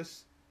was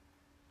homeless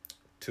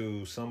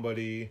to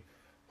somebody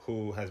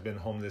who has been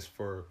homeless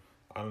for,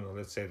 I don't know,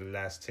 let's say the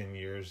last 10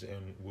 years,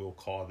 and we'll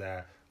call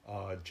that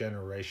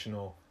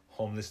generational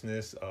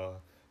homelessness.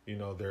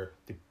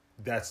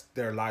 That's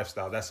their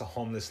lifestyle. That's a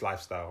homeless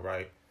lifestyle,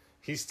 right?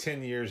 He's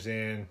 10 years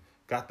in,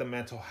 got the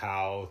mental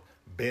health,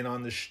 been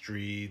on the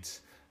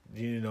streets,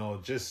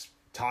 just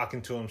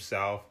talking to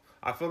himself.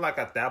 I feel like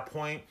at that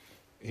point,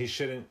 he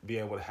shouldn't be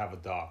able to have a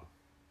dog.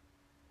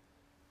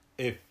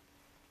 If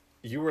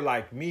you were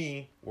like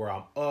me, where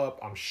I'm up,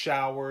 I'm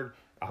showered,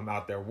 I'm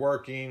out there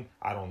working,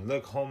 I don't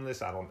look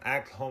homeless, I don't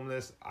act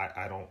homeless,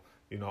 I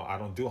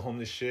don't do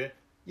homeless shit.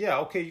 Yeah,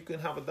 okay, you can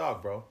have a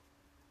dog, bro.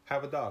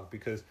 Have a dog,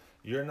 because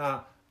you're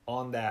not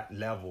on that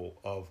level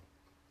of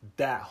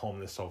that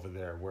homeless over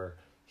there where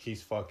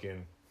he's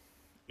fucking,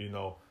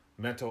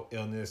 mental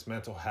illness,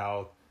 mental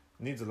health,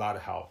 needs a lot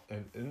of help.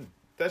 And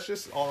that's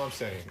just all I'm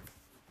saying.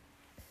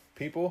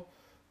 People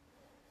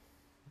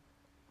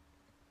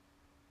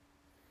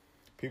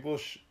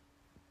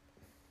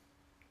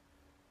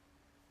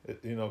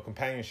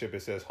companionship,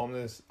 it says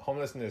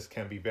homelessness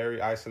can be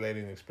very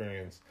isolating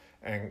experience,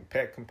 and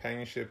pet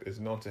companionship is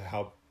known to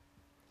help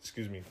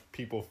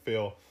people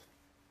feel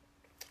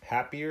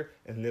happier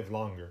and live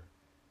longer,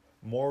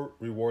 more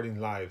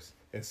rewarding lives.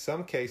 In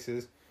some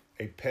cases,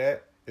 a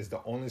pet is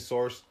the only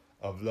source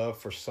of love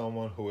for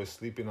someone who is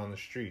sleeping on the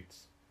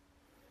streets.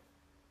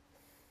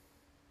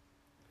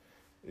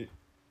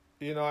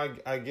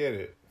 I get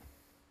it.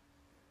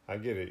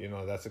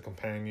 That's a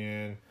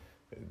companion.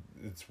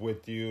 It's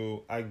with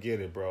you. I get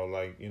it, bro.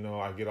 Like,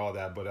 I get all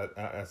that. But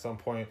at some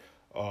point,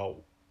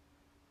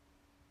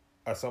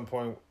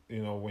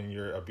 when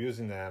you're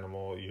abusing the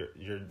animal,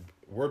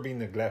 we're being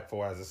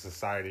neglectful as a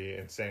society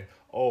and saying,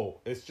 oh,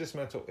 it's just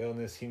mental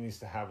illness. He needs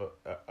to have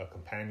a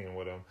companion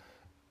with him.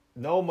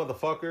 No,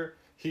 motherfucker.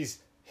 He's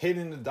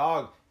hitting the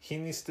dog. He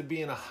needs to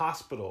be in a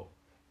hospital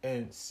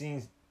and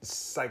seeing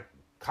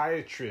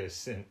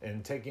psychiatrists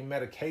and taking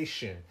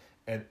medication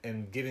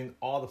and getting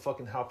all the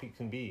fucking help he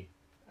can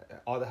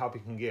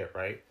get,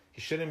 right?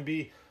 He shouldn't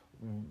be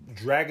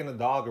dragging a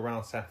dog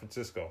around San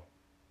Francisco.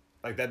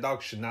 Like, that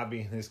dog should not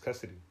be in his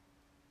custody.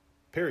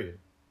 Period.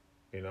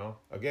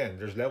 Again,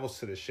 there's levels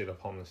to this shit of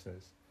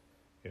homelessness.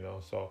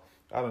 So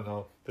I don't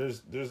know.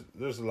 There's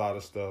a lot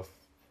of stuff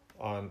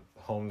on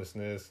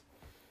homelessness.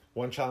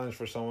 One challenge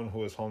for someone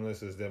who is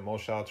homeless is that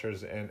most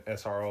shelters and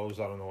SROs,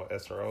 I don't know what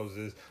SROs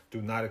is,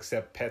 do not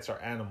accept pets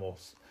or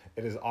animals.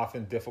 It is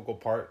often difficult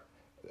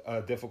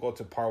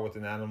to part with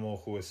an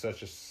animal who is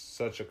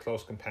such a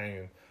close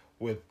companion,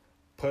 with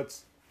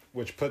puts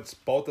which puts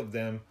both of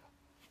them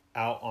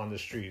out on the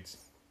streets.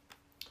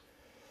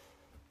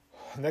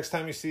 The next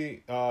time you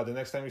see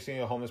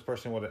a homeless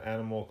person with an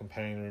animal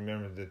companion,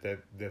 remember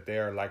that they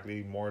are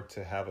likely more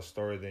to have a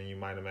story than you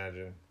might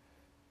imagine.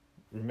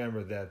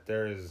 Remember that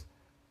there is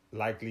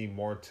likely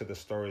more to the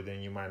story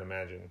than you might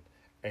imagine.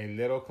 A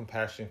little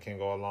compassion can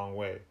go a long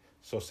way.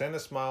 So send a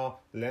smile,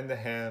 lend a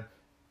hand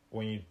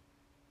when you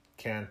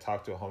can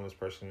talk to a homeless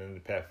person and the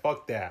pet.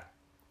 Fuck that.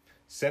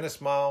 Send a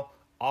smile,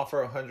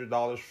 offer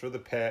 $100 for the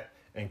pet,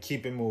 and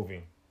keep it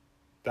moving.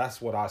 That's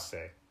what I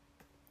say.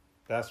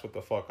 That's what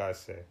the fuck I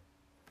say.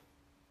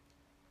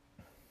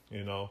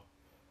 You know?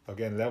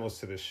 Again, levels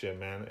to this shit,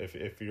 man.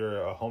 If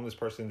you're a homeless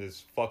person that's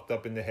fucked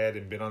up in the head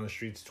and been on the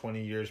streets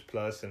 20 years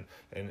plus, and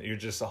you're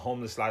just a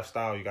homeless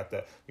lifestyle, you got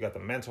the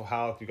mental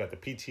health, you got the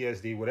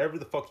PTSD, whatever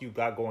the fuck you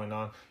got going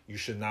on, you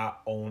should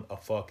not own a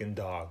fucking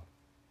dog.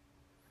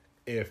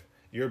 If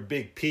you're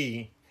Big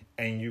P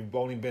and you've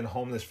only been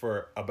homeless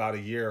for about a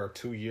year or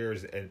 2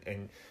 years,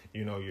 and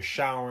you know you're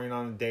showering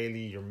on the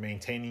daily, you're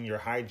maintaining your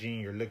hygiene,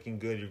 you're looking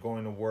good, you're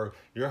going to work,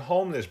 you're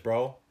homeless,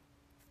 bro.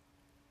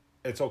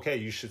 It's okay.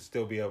 You should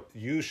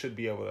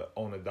be able to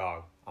own a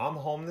dog. I'm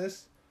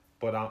homeless,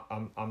 but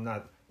I'm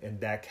not in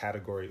that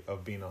category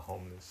of being a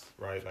homeless,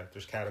 right? Like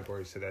there's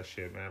categories to that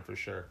shit, man, for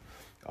sure.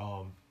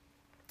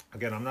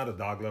 Again, I'm not a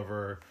dog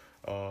lover.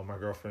 My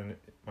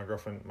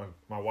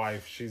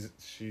wife,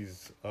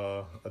 she's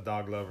a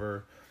dog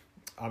lover.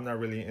 I'm not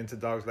really into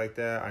dogs like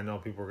that. I know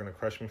people are gonna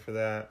crush me for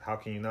that. How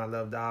can you not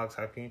love dogs?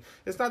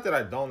 It's not that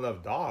I don't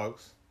love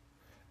dogs.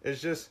 It's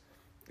just,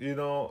 you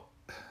know,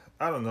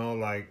 I don't know,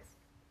 like,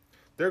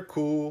 they're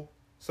cool.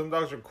 Some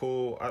dogs are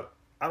cool.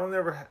 I don't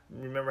ever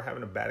remember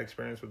having a bad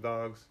experience with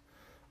dogs.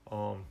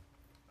 I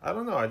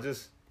don't know. I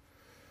just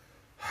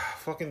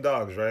fucking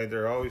dogs, right?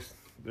 They're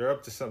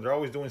up to something. They're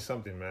always doing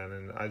something, man.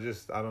 And I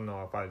don't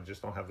know if I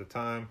just don't have the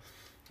time.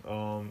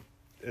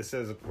 It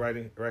says right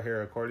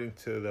here, according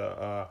to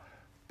the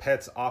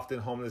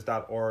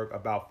petsoftenhomeless.org,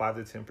 about 5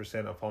 to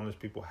 10% of homeless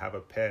people have a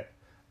pet,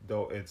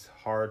 though it's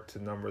hard to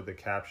number the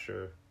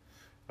capture.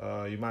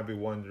 You might be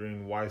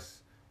wondering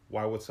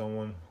why would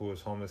someone who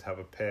is homeless have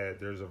a pet?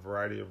 There's a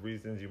variety of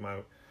reasons. You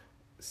might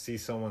see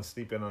someone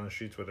sleeping on the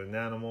streets with an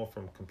animal.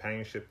 From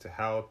companionship to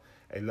health,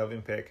 a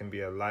loving pet can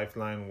be a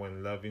lifeline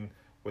when living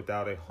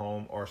without a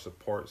home or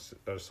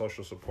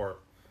social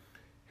support.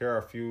 Here are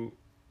a few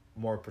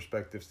more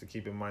perspectives to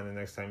keep in mind the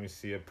next time you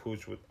see a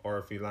pooch or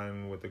a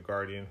feline with a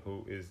guardian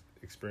who is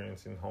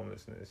experiencing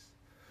homelessness.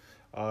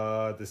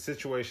 The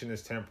situation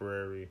is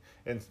temporary.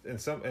 In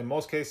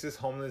most cases,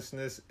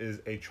 homelessness is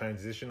a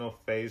transitional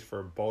phase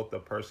for both the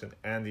person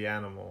and the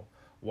animal.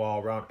 While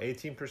around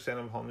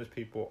 18% of homeless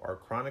people are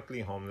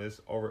chronically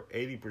homeless, over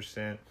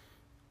 80%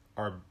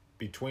 are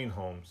between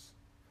homes.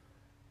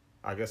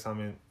 I guess I'm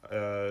in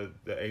the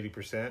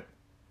 80%.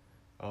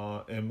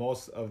 In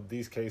most of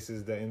these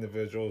cases, the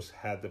individuals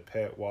had the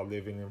pet while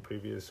living in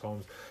previous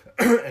homes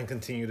and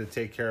continue to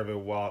take care of it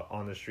while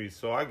on the streets.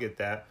 So I get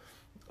that.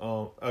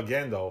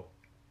 Again, though,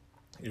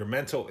 your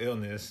mental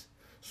illness.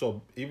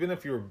 So even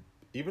if you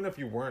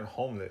weren't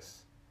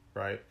homeless,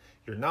 right?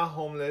 You're not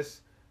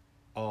homeless.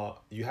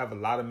 You have a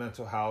lot of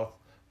mental health.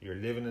 You're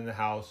living in the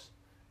house.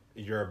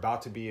 You're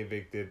about to be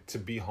evicted to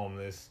be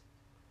homeless.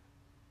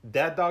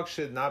 That dog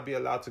should not be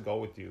allowed to go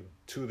with you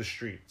to the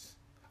streets.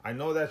 I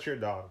know that's your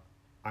dog.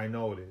 I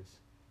know it is.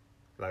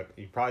 Like,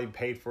 you probably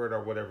paid for it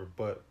or whatever,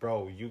 but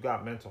bro, you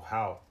got mental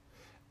health,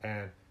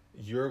 and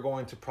you're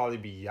going to probably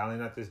be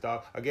yelling at this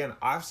dog. Again,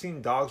 I've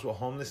seen dogs with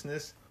homeless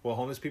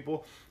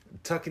people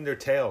tucking their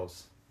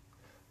tails,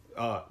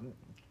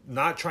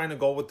 not trying to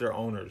go with their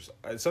owners.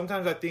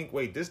 Sometimes I think,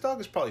 wait, this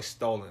dog is probably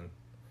stolen.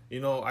 You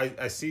know,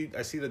 I see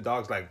the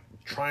dogs like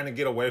trying to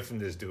get away from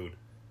this dude,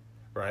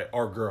 right,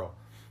 or girl.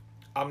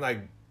 I'm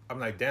like,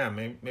 damn,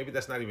 maybe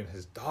that's not even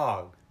his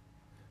dog,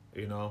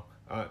 you know.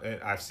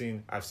 And I've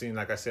seen,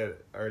 like I said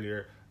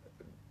earlier,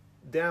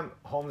 damn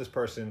homeless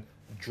person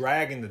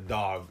dragging the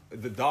dog.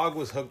 The dog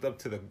was hooked up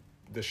to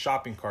the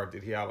shopping cart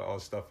that he had all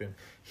the stuff in.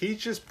 He's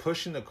just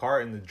pushing the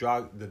cart, and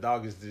the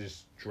dog is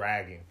just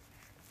dragging.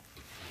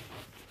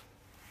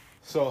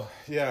 So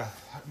yeah,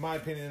 my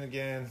opinion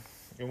again,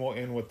 and we'll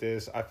end with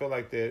this. I feel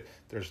like that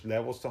there's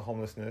levels to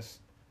homelessness.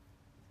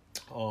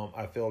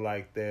 I feel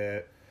like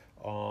that,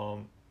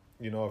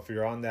 you know, if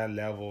you're on that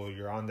level,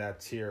 you're on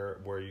that tier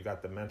where you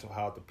got the mental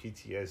health, the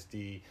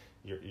PTSD,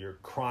 your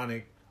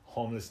chronic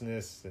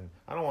homelessness, and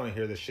I don't want to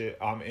hear the shit,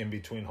 I'm in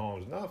between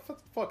homes. No,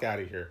 fuck out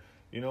of here.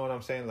 You know what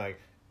I'm saying? Like,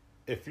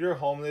 if you're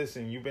homeless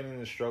and you've been in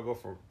the struggle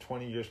for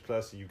 20 years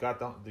plus, you got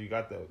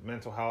the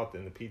mental health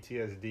and the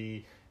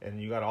PTSD, and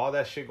you got all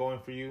that shit going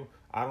for you,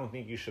 I don't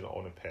think you should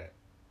own a pet.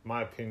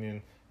 My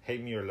opinion,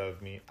 hate me or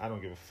love me, I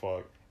don't give a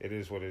fuck. It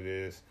is what it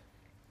is.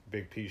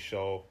 Big P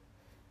show,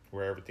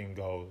 where everything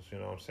goes, you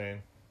know what I'm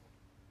saying?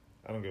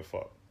 I don't give a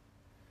fuck.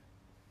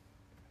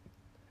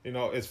 You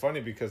know, it's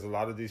funny because a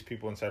lot of these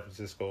people in San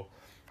Francisco,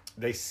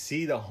 they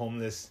see the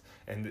homeless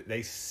and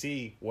they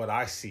see what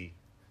I see.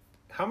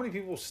 How many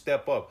people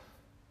step up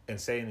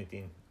and say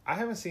anything? I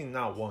haven't seen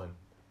not one,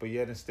 but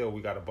yet and still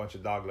we got a bunch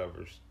of dog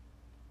lovers.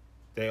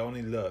 They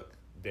only look,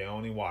 they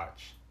only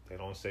watch, they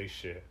don't say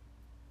shit.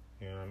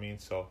 You know what I mean?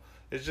 So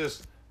it's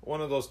just one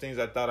of those things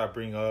I thought I'd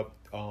bring up.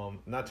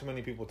 Not too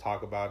many people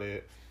talk about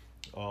it.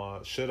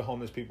 Should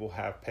homeless people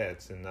have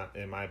pets? And not,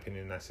 in my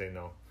opinion, I say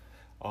no.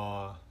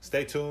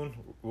 Stay tuned.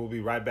 We'll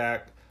be right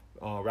back.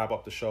 Wrap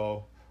up the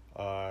show.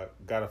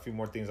 Got a few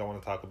more things I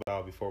want to talk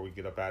about before we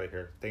get up out of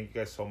here. Thank you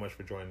guys so much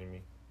for joining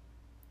me.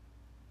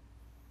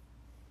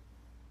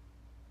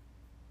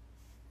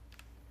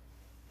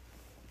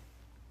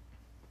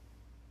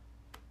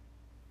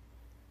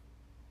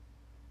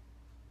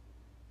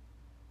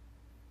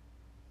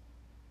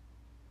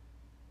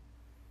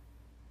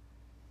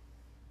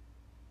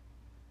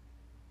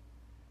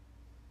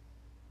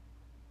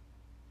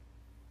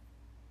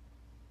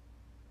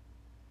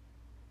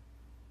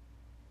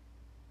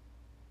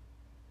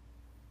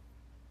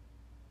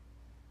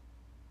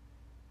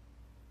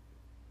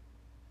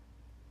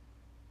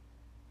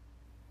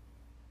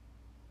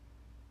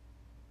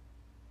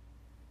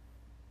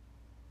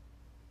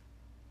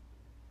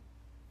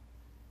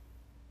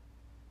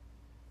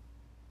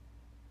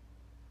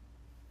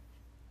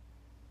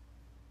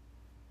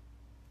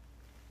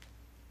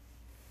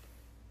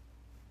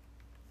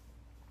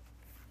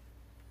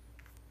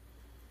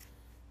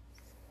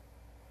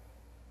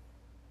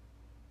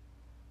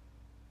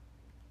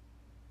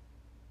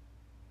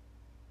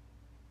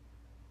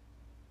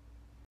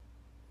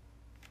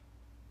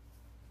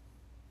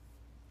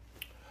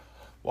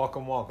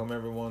 Welcome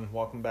everyone.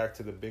 Welcome back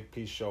to the Big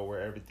P Show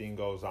where everything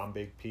goes. I'm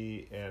Big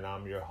P and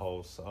I'm your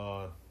host.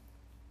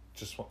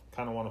 Just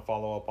kind of want to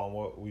follow up on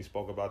what we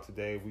spoke about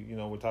today.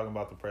 We're talking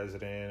about the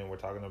president and we're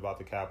talking about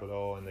the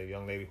Capitol and the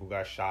young lady who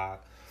got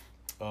shot.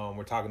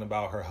 We're talking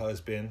about her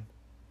husband.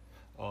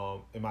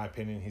 In my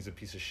opinion, he's a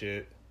piece of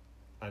shit.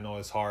 I know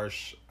it's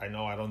harsh. I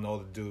know I don't know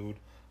the dude.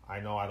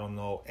 I know I don't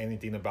know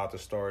anything about the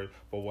story.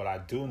 But what I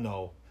do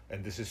know,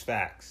 and this is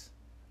facts,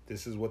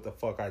 this is what the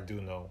fuck I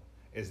do know,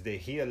 is that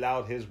he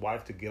allowed his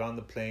wife to get on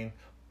the plane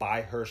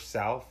by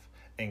herself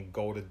and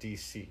go to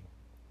D.C.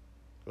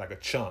 like a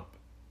chump.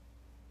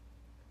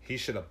 He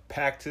should have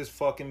packed his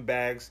fucking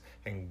bags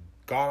and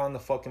got on the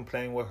fucking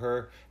plane with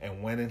her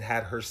and went and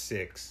had her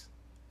 6.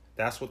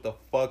 That's what the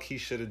fuck he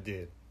should have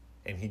did.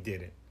 And he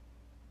didn't.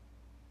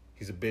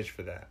 He's a bitch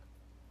for that.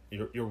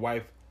 Your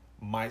wife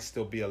might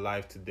still be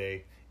alive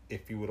today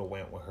if you would have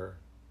went with her.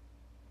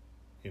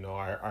 You know,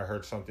 I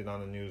heard something on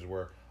the news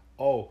where,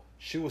 oh,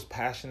 she was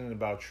passionate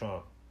about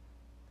Trump.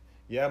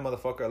 Yeah,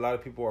 motherfucker, a lot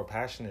of people are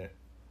passionate.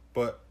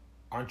 But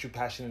aren't you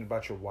passionate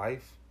about your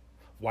wife?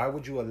 Why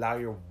would you allow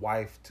your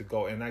wife to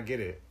go? And I get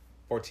it.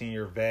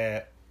 14-year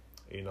vet,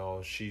 you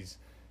know, she's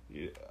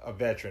a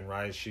veteran,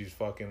 right? She's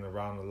fucking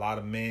around a lot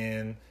of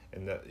men,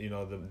 and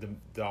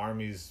the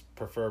army's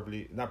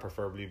not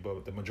preferably,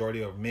 but the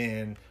majority of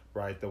men,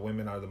 right? The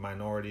women are the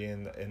minority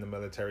in the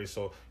military.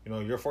 So, you know,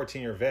 you're a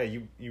 14-year vet,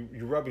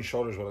 you're rubbing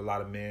shoulders with a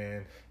lot of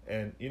men,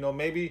 and, you know,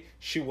 maybe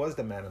she was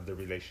the man of the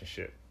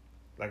relationship.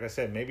 Like I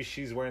said, maybe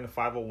she's wearing the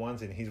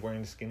 501s and he's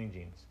wearing the skinny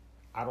jeans.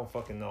 I don't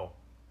fucking know.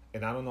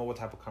 And I don't know what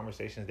type of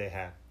conversations they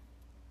had.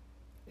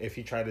 If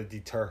he tried to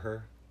deter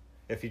her,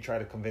 if he tried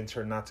to convince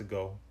her not to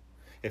go,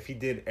 if he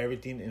did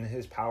everything in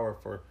his power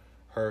for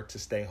her to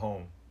stay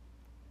home.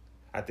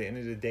 At the end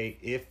of the day,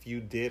 if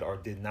you did or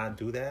did not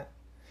do that,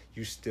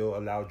 you still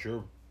allowed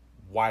your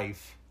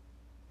wife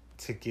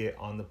to get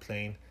on the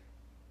plane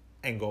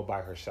and go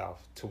by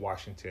herself to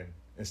Washington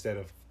instead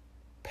of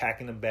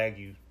packing a bag,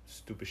 you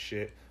stupid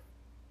shit,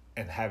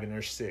 and having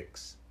her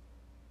 6.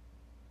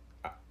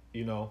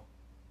 You know,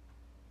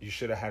 you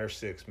should have had her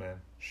 6, man.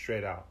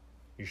 Straight out.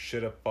 You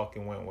should have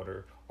fucking went with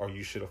her, or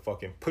you should have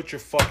fucking put your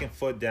fucking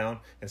foot down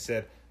and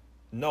said,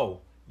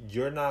 no,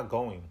 you're not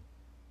going.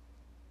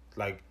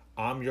 Like,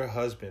 I'm your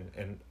husband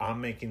and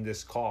I'm making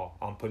this call.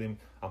 I'm putting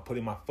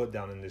my foot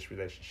down in this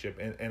relationship.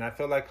 And I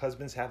feel like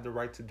husbands have the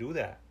right to do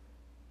that.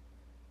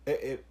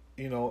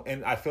 You know,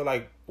 and I feel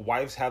like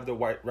wives have the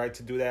right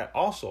to do that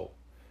also.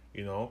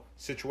 You know,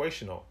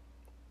 situational.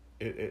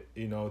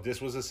 You know, this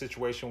was a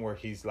situation where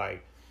he's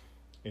like,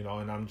 you know,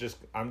 and I'm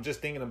just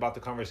thinking about the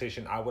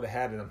conversation I would have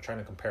had, and I'm trying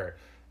to compare it.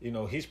 You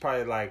know, he's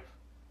probably like,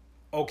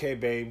 okay,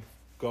 babe,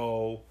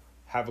 go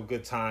have a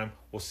good time.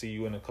 We'll see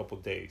you in a couple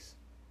days.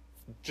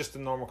 Just a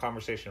normal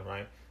conversation,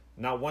 right?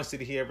 Not once did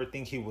he ever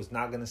think he was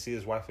not going to see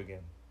his wife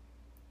again.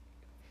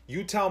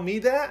 You tell me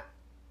that,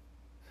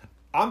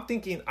 I'm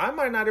thinking I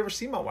might not ever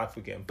see my wife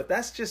again, but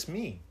that's just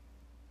me.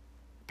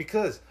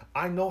 Because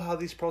I know how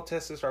these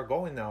protesters are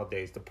going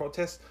nowadays. The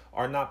protests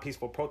are not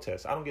peaceful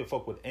protests. I don't give a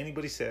fuck what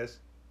anybody says.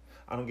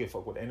 I don't give a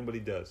fuck what anybody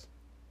does.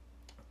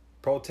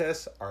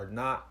 Protests are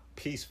not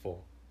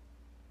peaceful.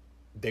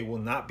 They will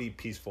not be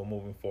peaceful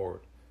moving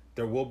forward.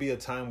 There will be a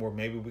time where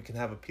maybe we can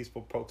have a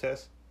peaceful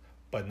protest,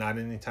 but not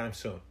anytime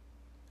soon.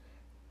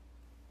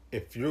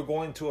 If you're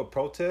going to a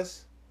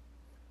protest,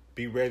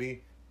 be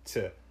ready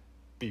to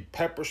be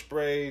pepper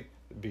sprayed,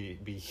 be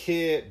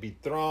hit, be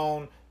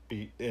thrown,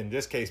 be, in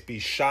this case, be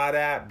shot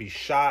at, be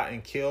shot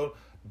and killed.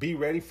 Be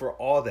ready for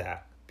all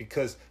that,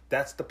 because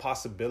that's the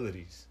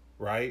possibilities,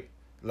 right?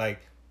 Like,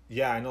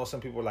 yeah, I know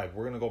some people are like,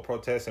 we're going to go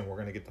protest and we're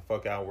going to get the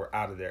fuck out. We're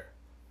out of there.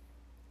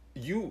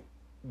 You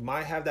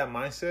might have that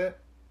mindset,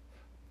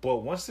 but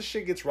once the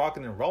shit gets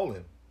rocking and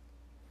rolling,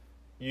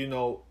 you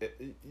know,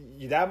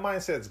 that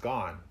mindset's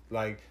gone.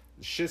 Like,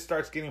 shit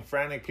starts getting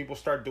frantic. People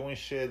start doing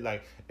shit.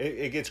 Like,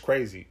 it gets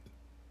crazy.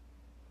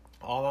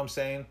 All I'm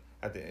saying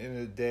at the end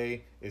of the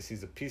day is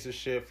he's a piece of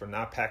shit for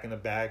not packing a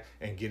bag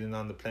and getting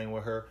on the plane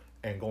with her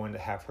and going to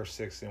have her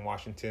six in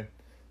Washington.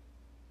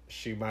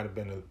 She might have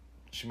been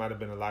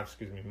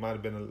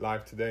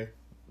alive today.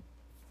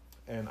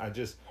 And I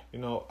just, you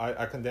know,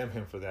 I condemn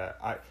him for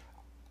that.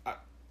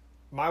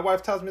 My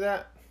wife tells me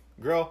that,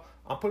 girl,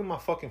 I'm putting my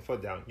fucking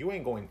foot down. You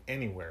ain't going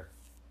anywhere.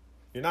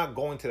 You're not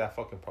going to that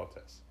fucking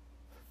protest.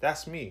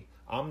 That's me.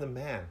 I'm the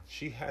man.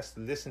 She has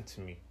to listen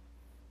to me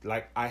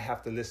like I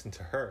have to listen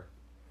to her.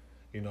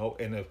 You know,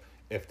 and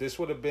if this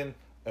would have been,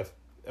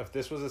 if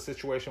this was a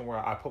situation where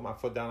I put my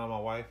foot down on my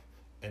wife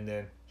and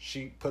then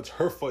she puts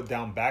her foot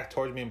down back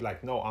towards me and be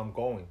like, no, I'm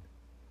going.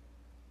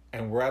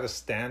 And we're at a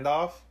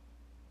standoff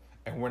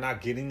and we're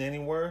not getting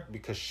anywhere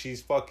because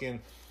she's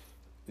fucking,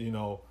 you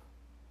know,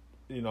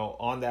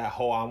 on that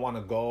whole I want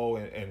to go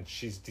and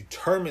she's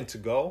determined to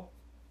go,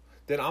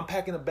 then I'm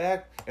packing a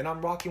bag and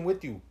I'm rocking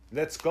with you.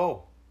 Let's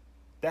go.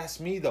 That's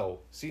me though.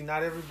 See,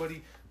 not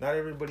everybody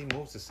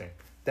moves the same.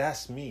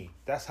 That's me.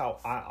 That's how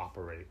I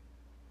operate.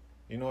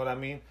 You know what I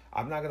mean?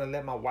 I'm not going to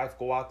let my wife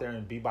go out there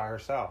and be by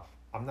herself.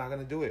 I'm not going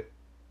to do it.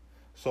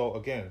 So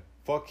again,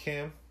 fuck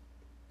him.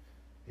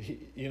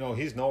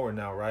 He's nowhere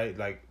now, right?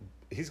 Like,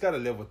 he's got to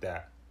live with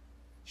that.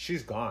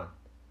 She's gone.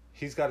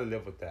 He's got to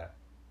live with that.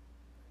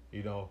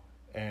 You know,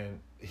 and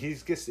he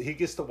gets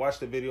to watch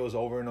the videos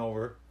over and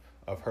over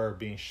of her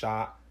being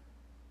shot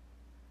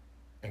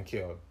and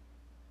killed.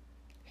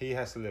 He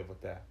has to live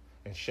with that.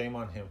 And shame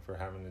on him for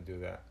having to do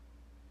that.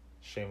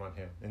 Shame on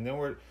him. And then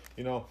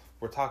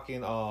we're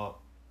talking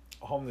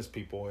homeless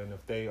people, and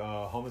if they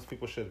homeless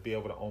people should be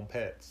able to own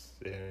pets.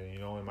 And, you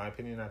know, in my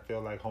opinion, I feel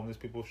like homeless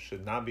people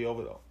should not be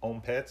able to own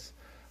pets.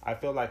 I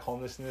feel like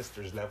homelessness,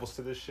 there's levels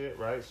to this shit,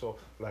 right? So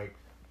like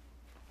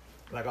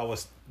I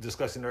was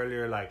discussing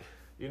earlier, like,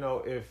 you know,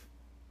 if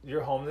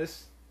you're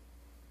homeless,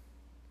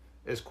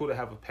 it's cool to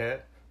have a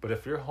pet. But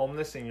if you're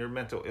homeless and you're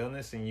mental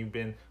illness and you've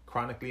been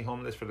chronically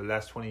homeless for the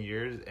last 20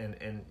 years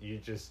and you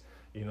just,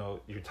 you know,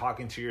 you're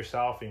talking to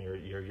yourself and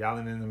you're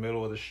yelling in the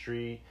middle of the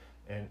street,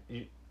 and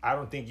I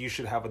don't think you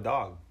should have a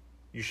dog.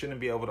 You shouldn't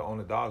be able to own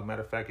a dog.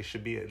 Matter of fact, it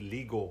should be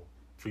illegal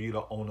for you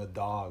to own a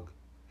dog.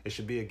 It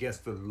should be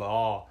against the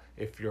law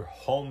if you're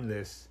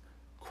homeless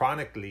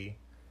chronically,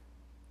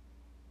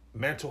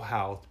 mental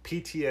health,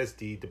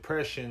 PTSD,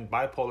 depression,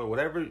 bipolar,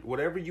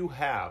 whatever you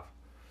have.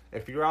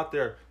 If you're out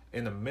there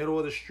in the middle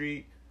of the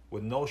street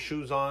with no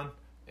shoes on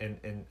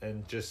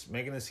and just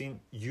making a scene,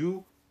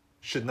 you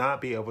should not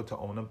be able to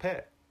own a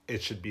pet.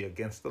 It should be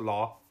against the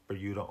law for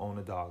you to own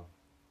a dog,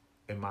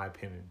 in my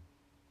opinion.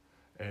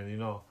 And, you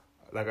know,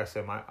 like I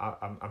said,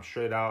 I'm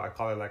straight out. I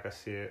call it like I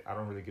see it. I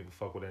don't really give a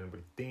fuck what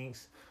anybody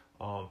thinks.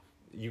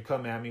 You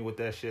come at me with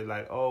that shit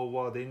like, oh,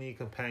 well, they need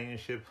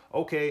companionship.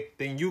 Okay,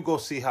 then you go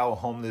see how a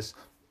homeless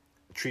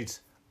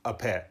treats a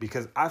pet,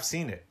 because I've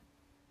seen it.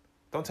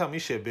 Don't tell me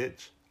shit,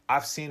 bitch.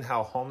 I've seen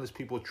how homeless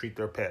people treat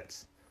their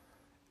pets.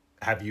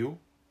 Have you?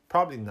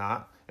 Probably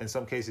not. In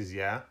some cases,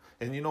 yeah.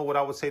 And you know what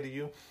I would say to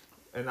you?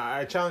 And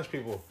I challenge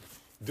people,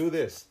 do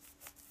this.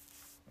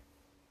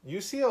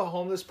 You see a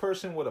homeless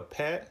person with a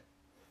pet,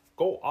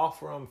 go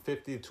offer them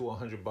 $50 to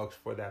 $100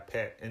 for that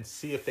pet and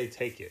see if they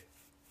take it.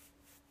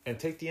 And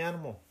take the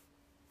animal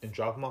and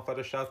drop them off at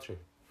a shelter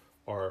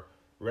or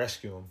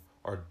rescue them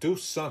or do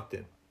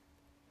something,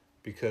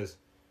 because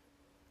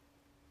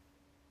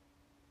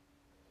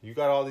you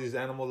got all these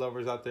animal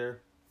lovers out there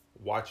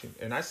watching.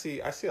 And I see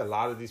a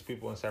lot of these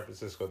people in San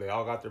Francisco. They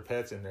all got their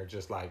pets and they're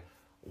just like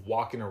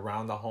walking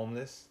around the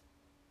homeless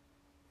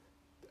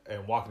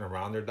and walking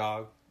around their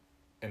dog.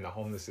 And the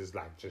homeless is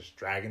like just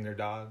dragging their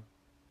dog,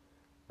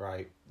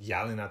 right?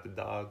 Yelling at the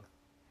dog.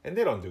 And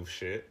they don't do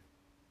shit.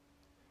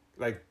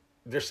 Like,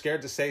 they're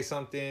scared to say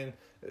something.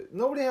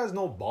 Nobody has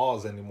no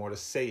balls anymore to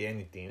say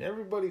anything.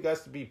 Everybody got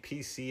to be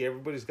PC.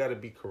 Everybody's got to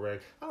be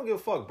correct. I don't give a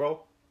fuck,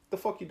 bro. The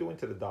fuck you doing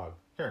to the dog?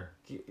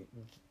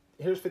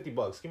 Here's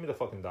 $50. Give me the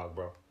fucking dog,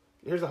 bro.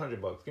 Here's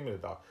 $100. Give me the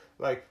dog.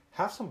 Like,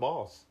 have some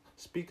balls.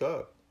 Speak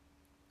up.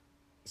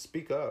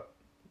 Speak up.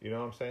 You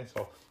know what I'm saying?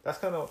 So that's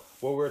kind of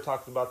what we're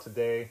talking about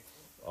today.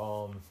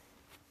 You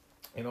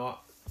know,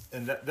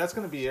 and that's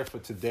going to be it for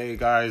today,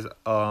 guys.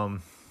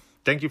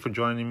 Thank you for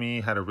joining me.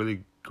 Had a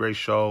really great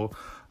show.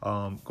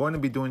 Going to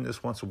be doing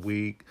this once a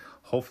week.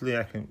 Hopefully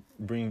I can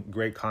bring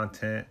great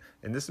content.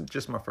 And this is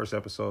just my first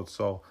episode.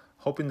 So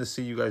hoping to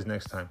see you guys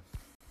next time.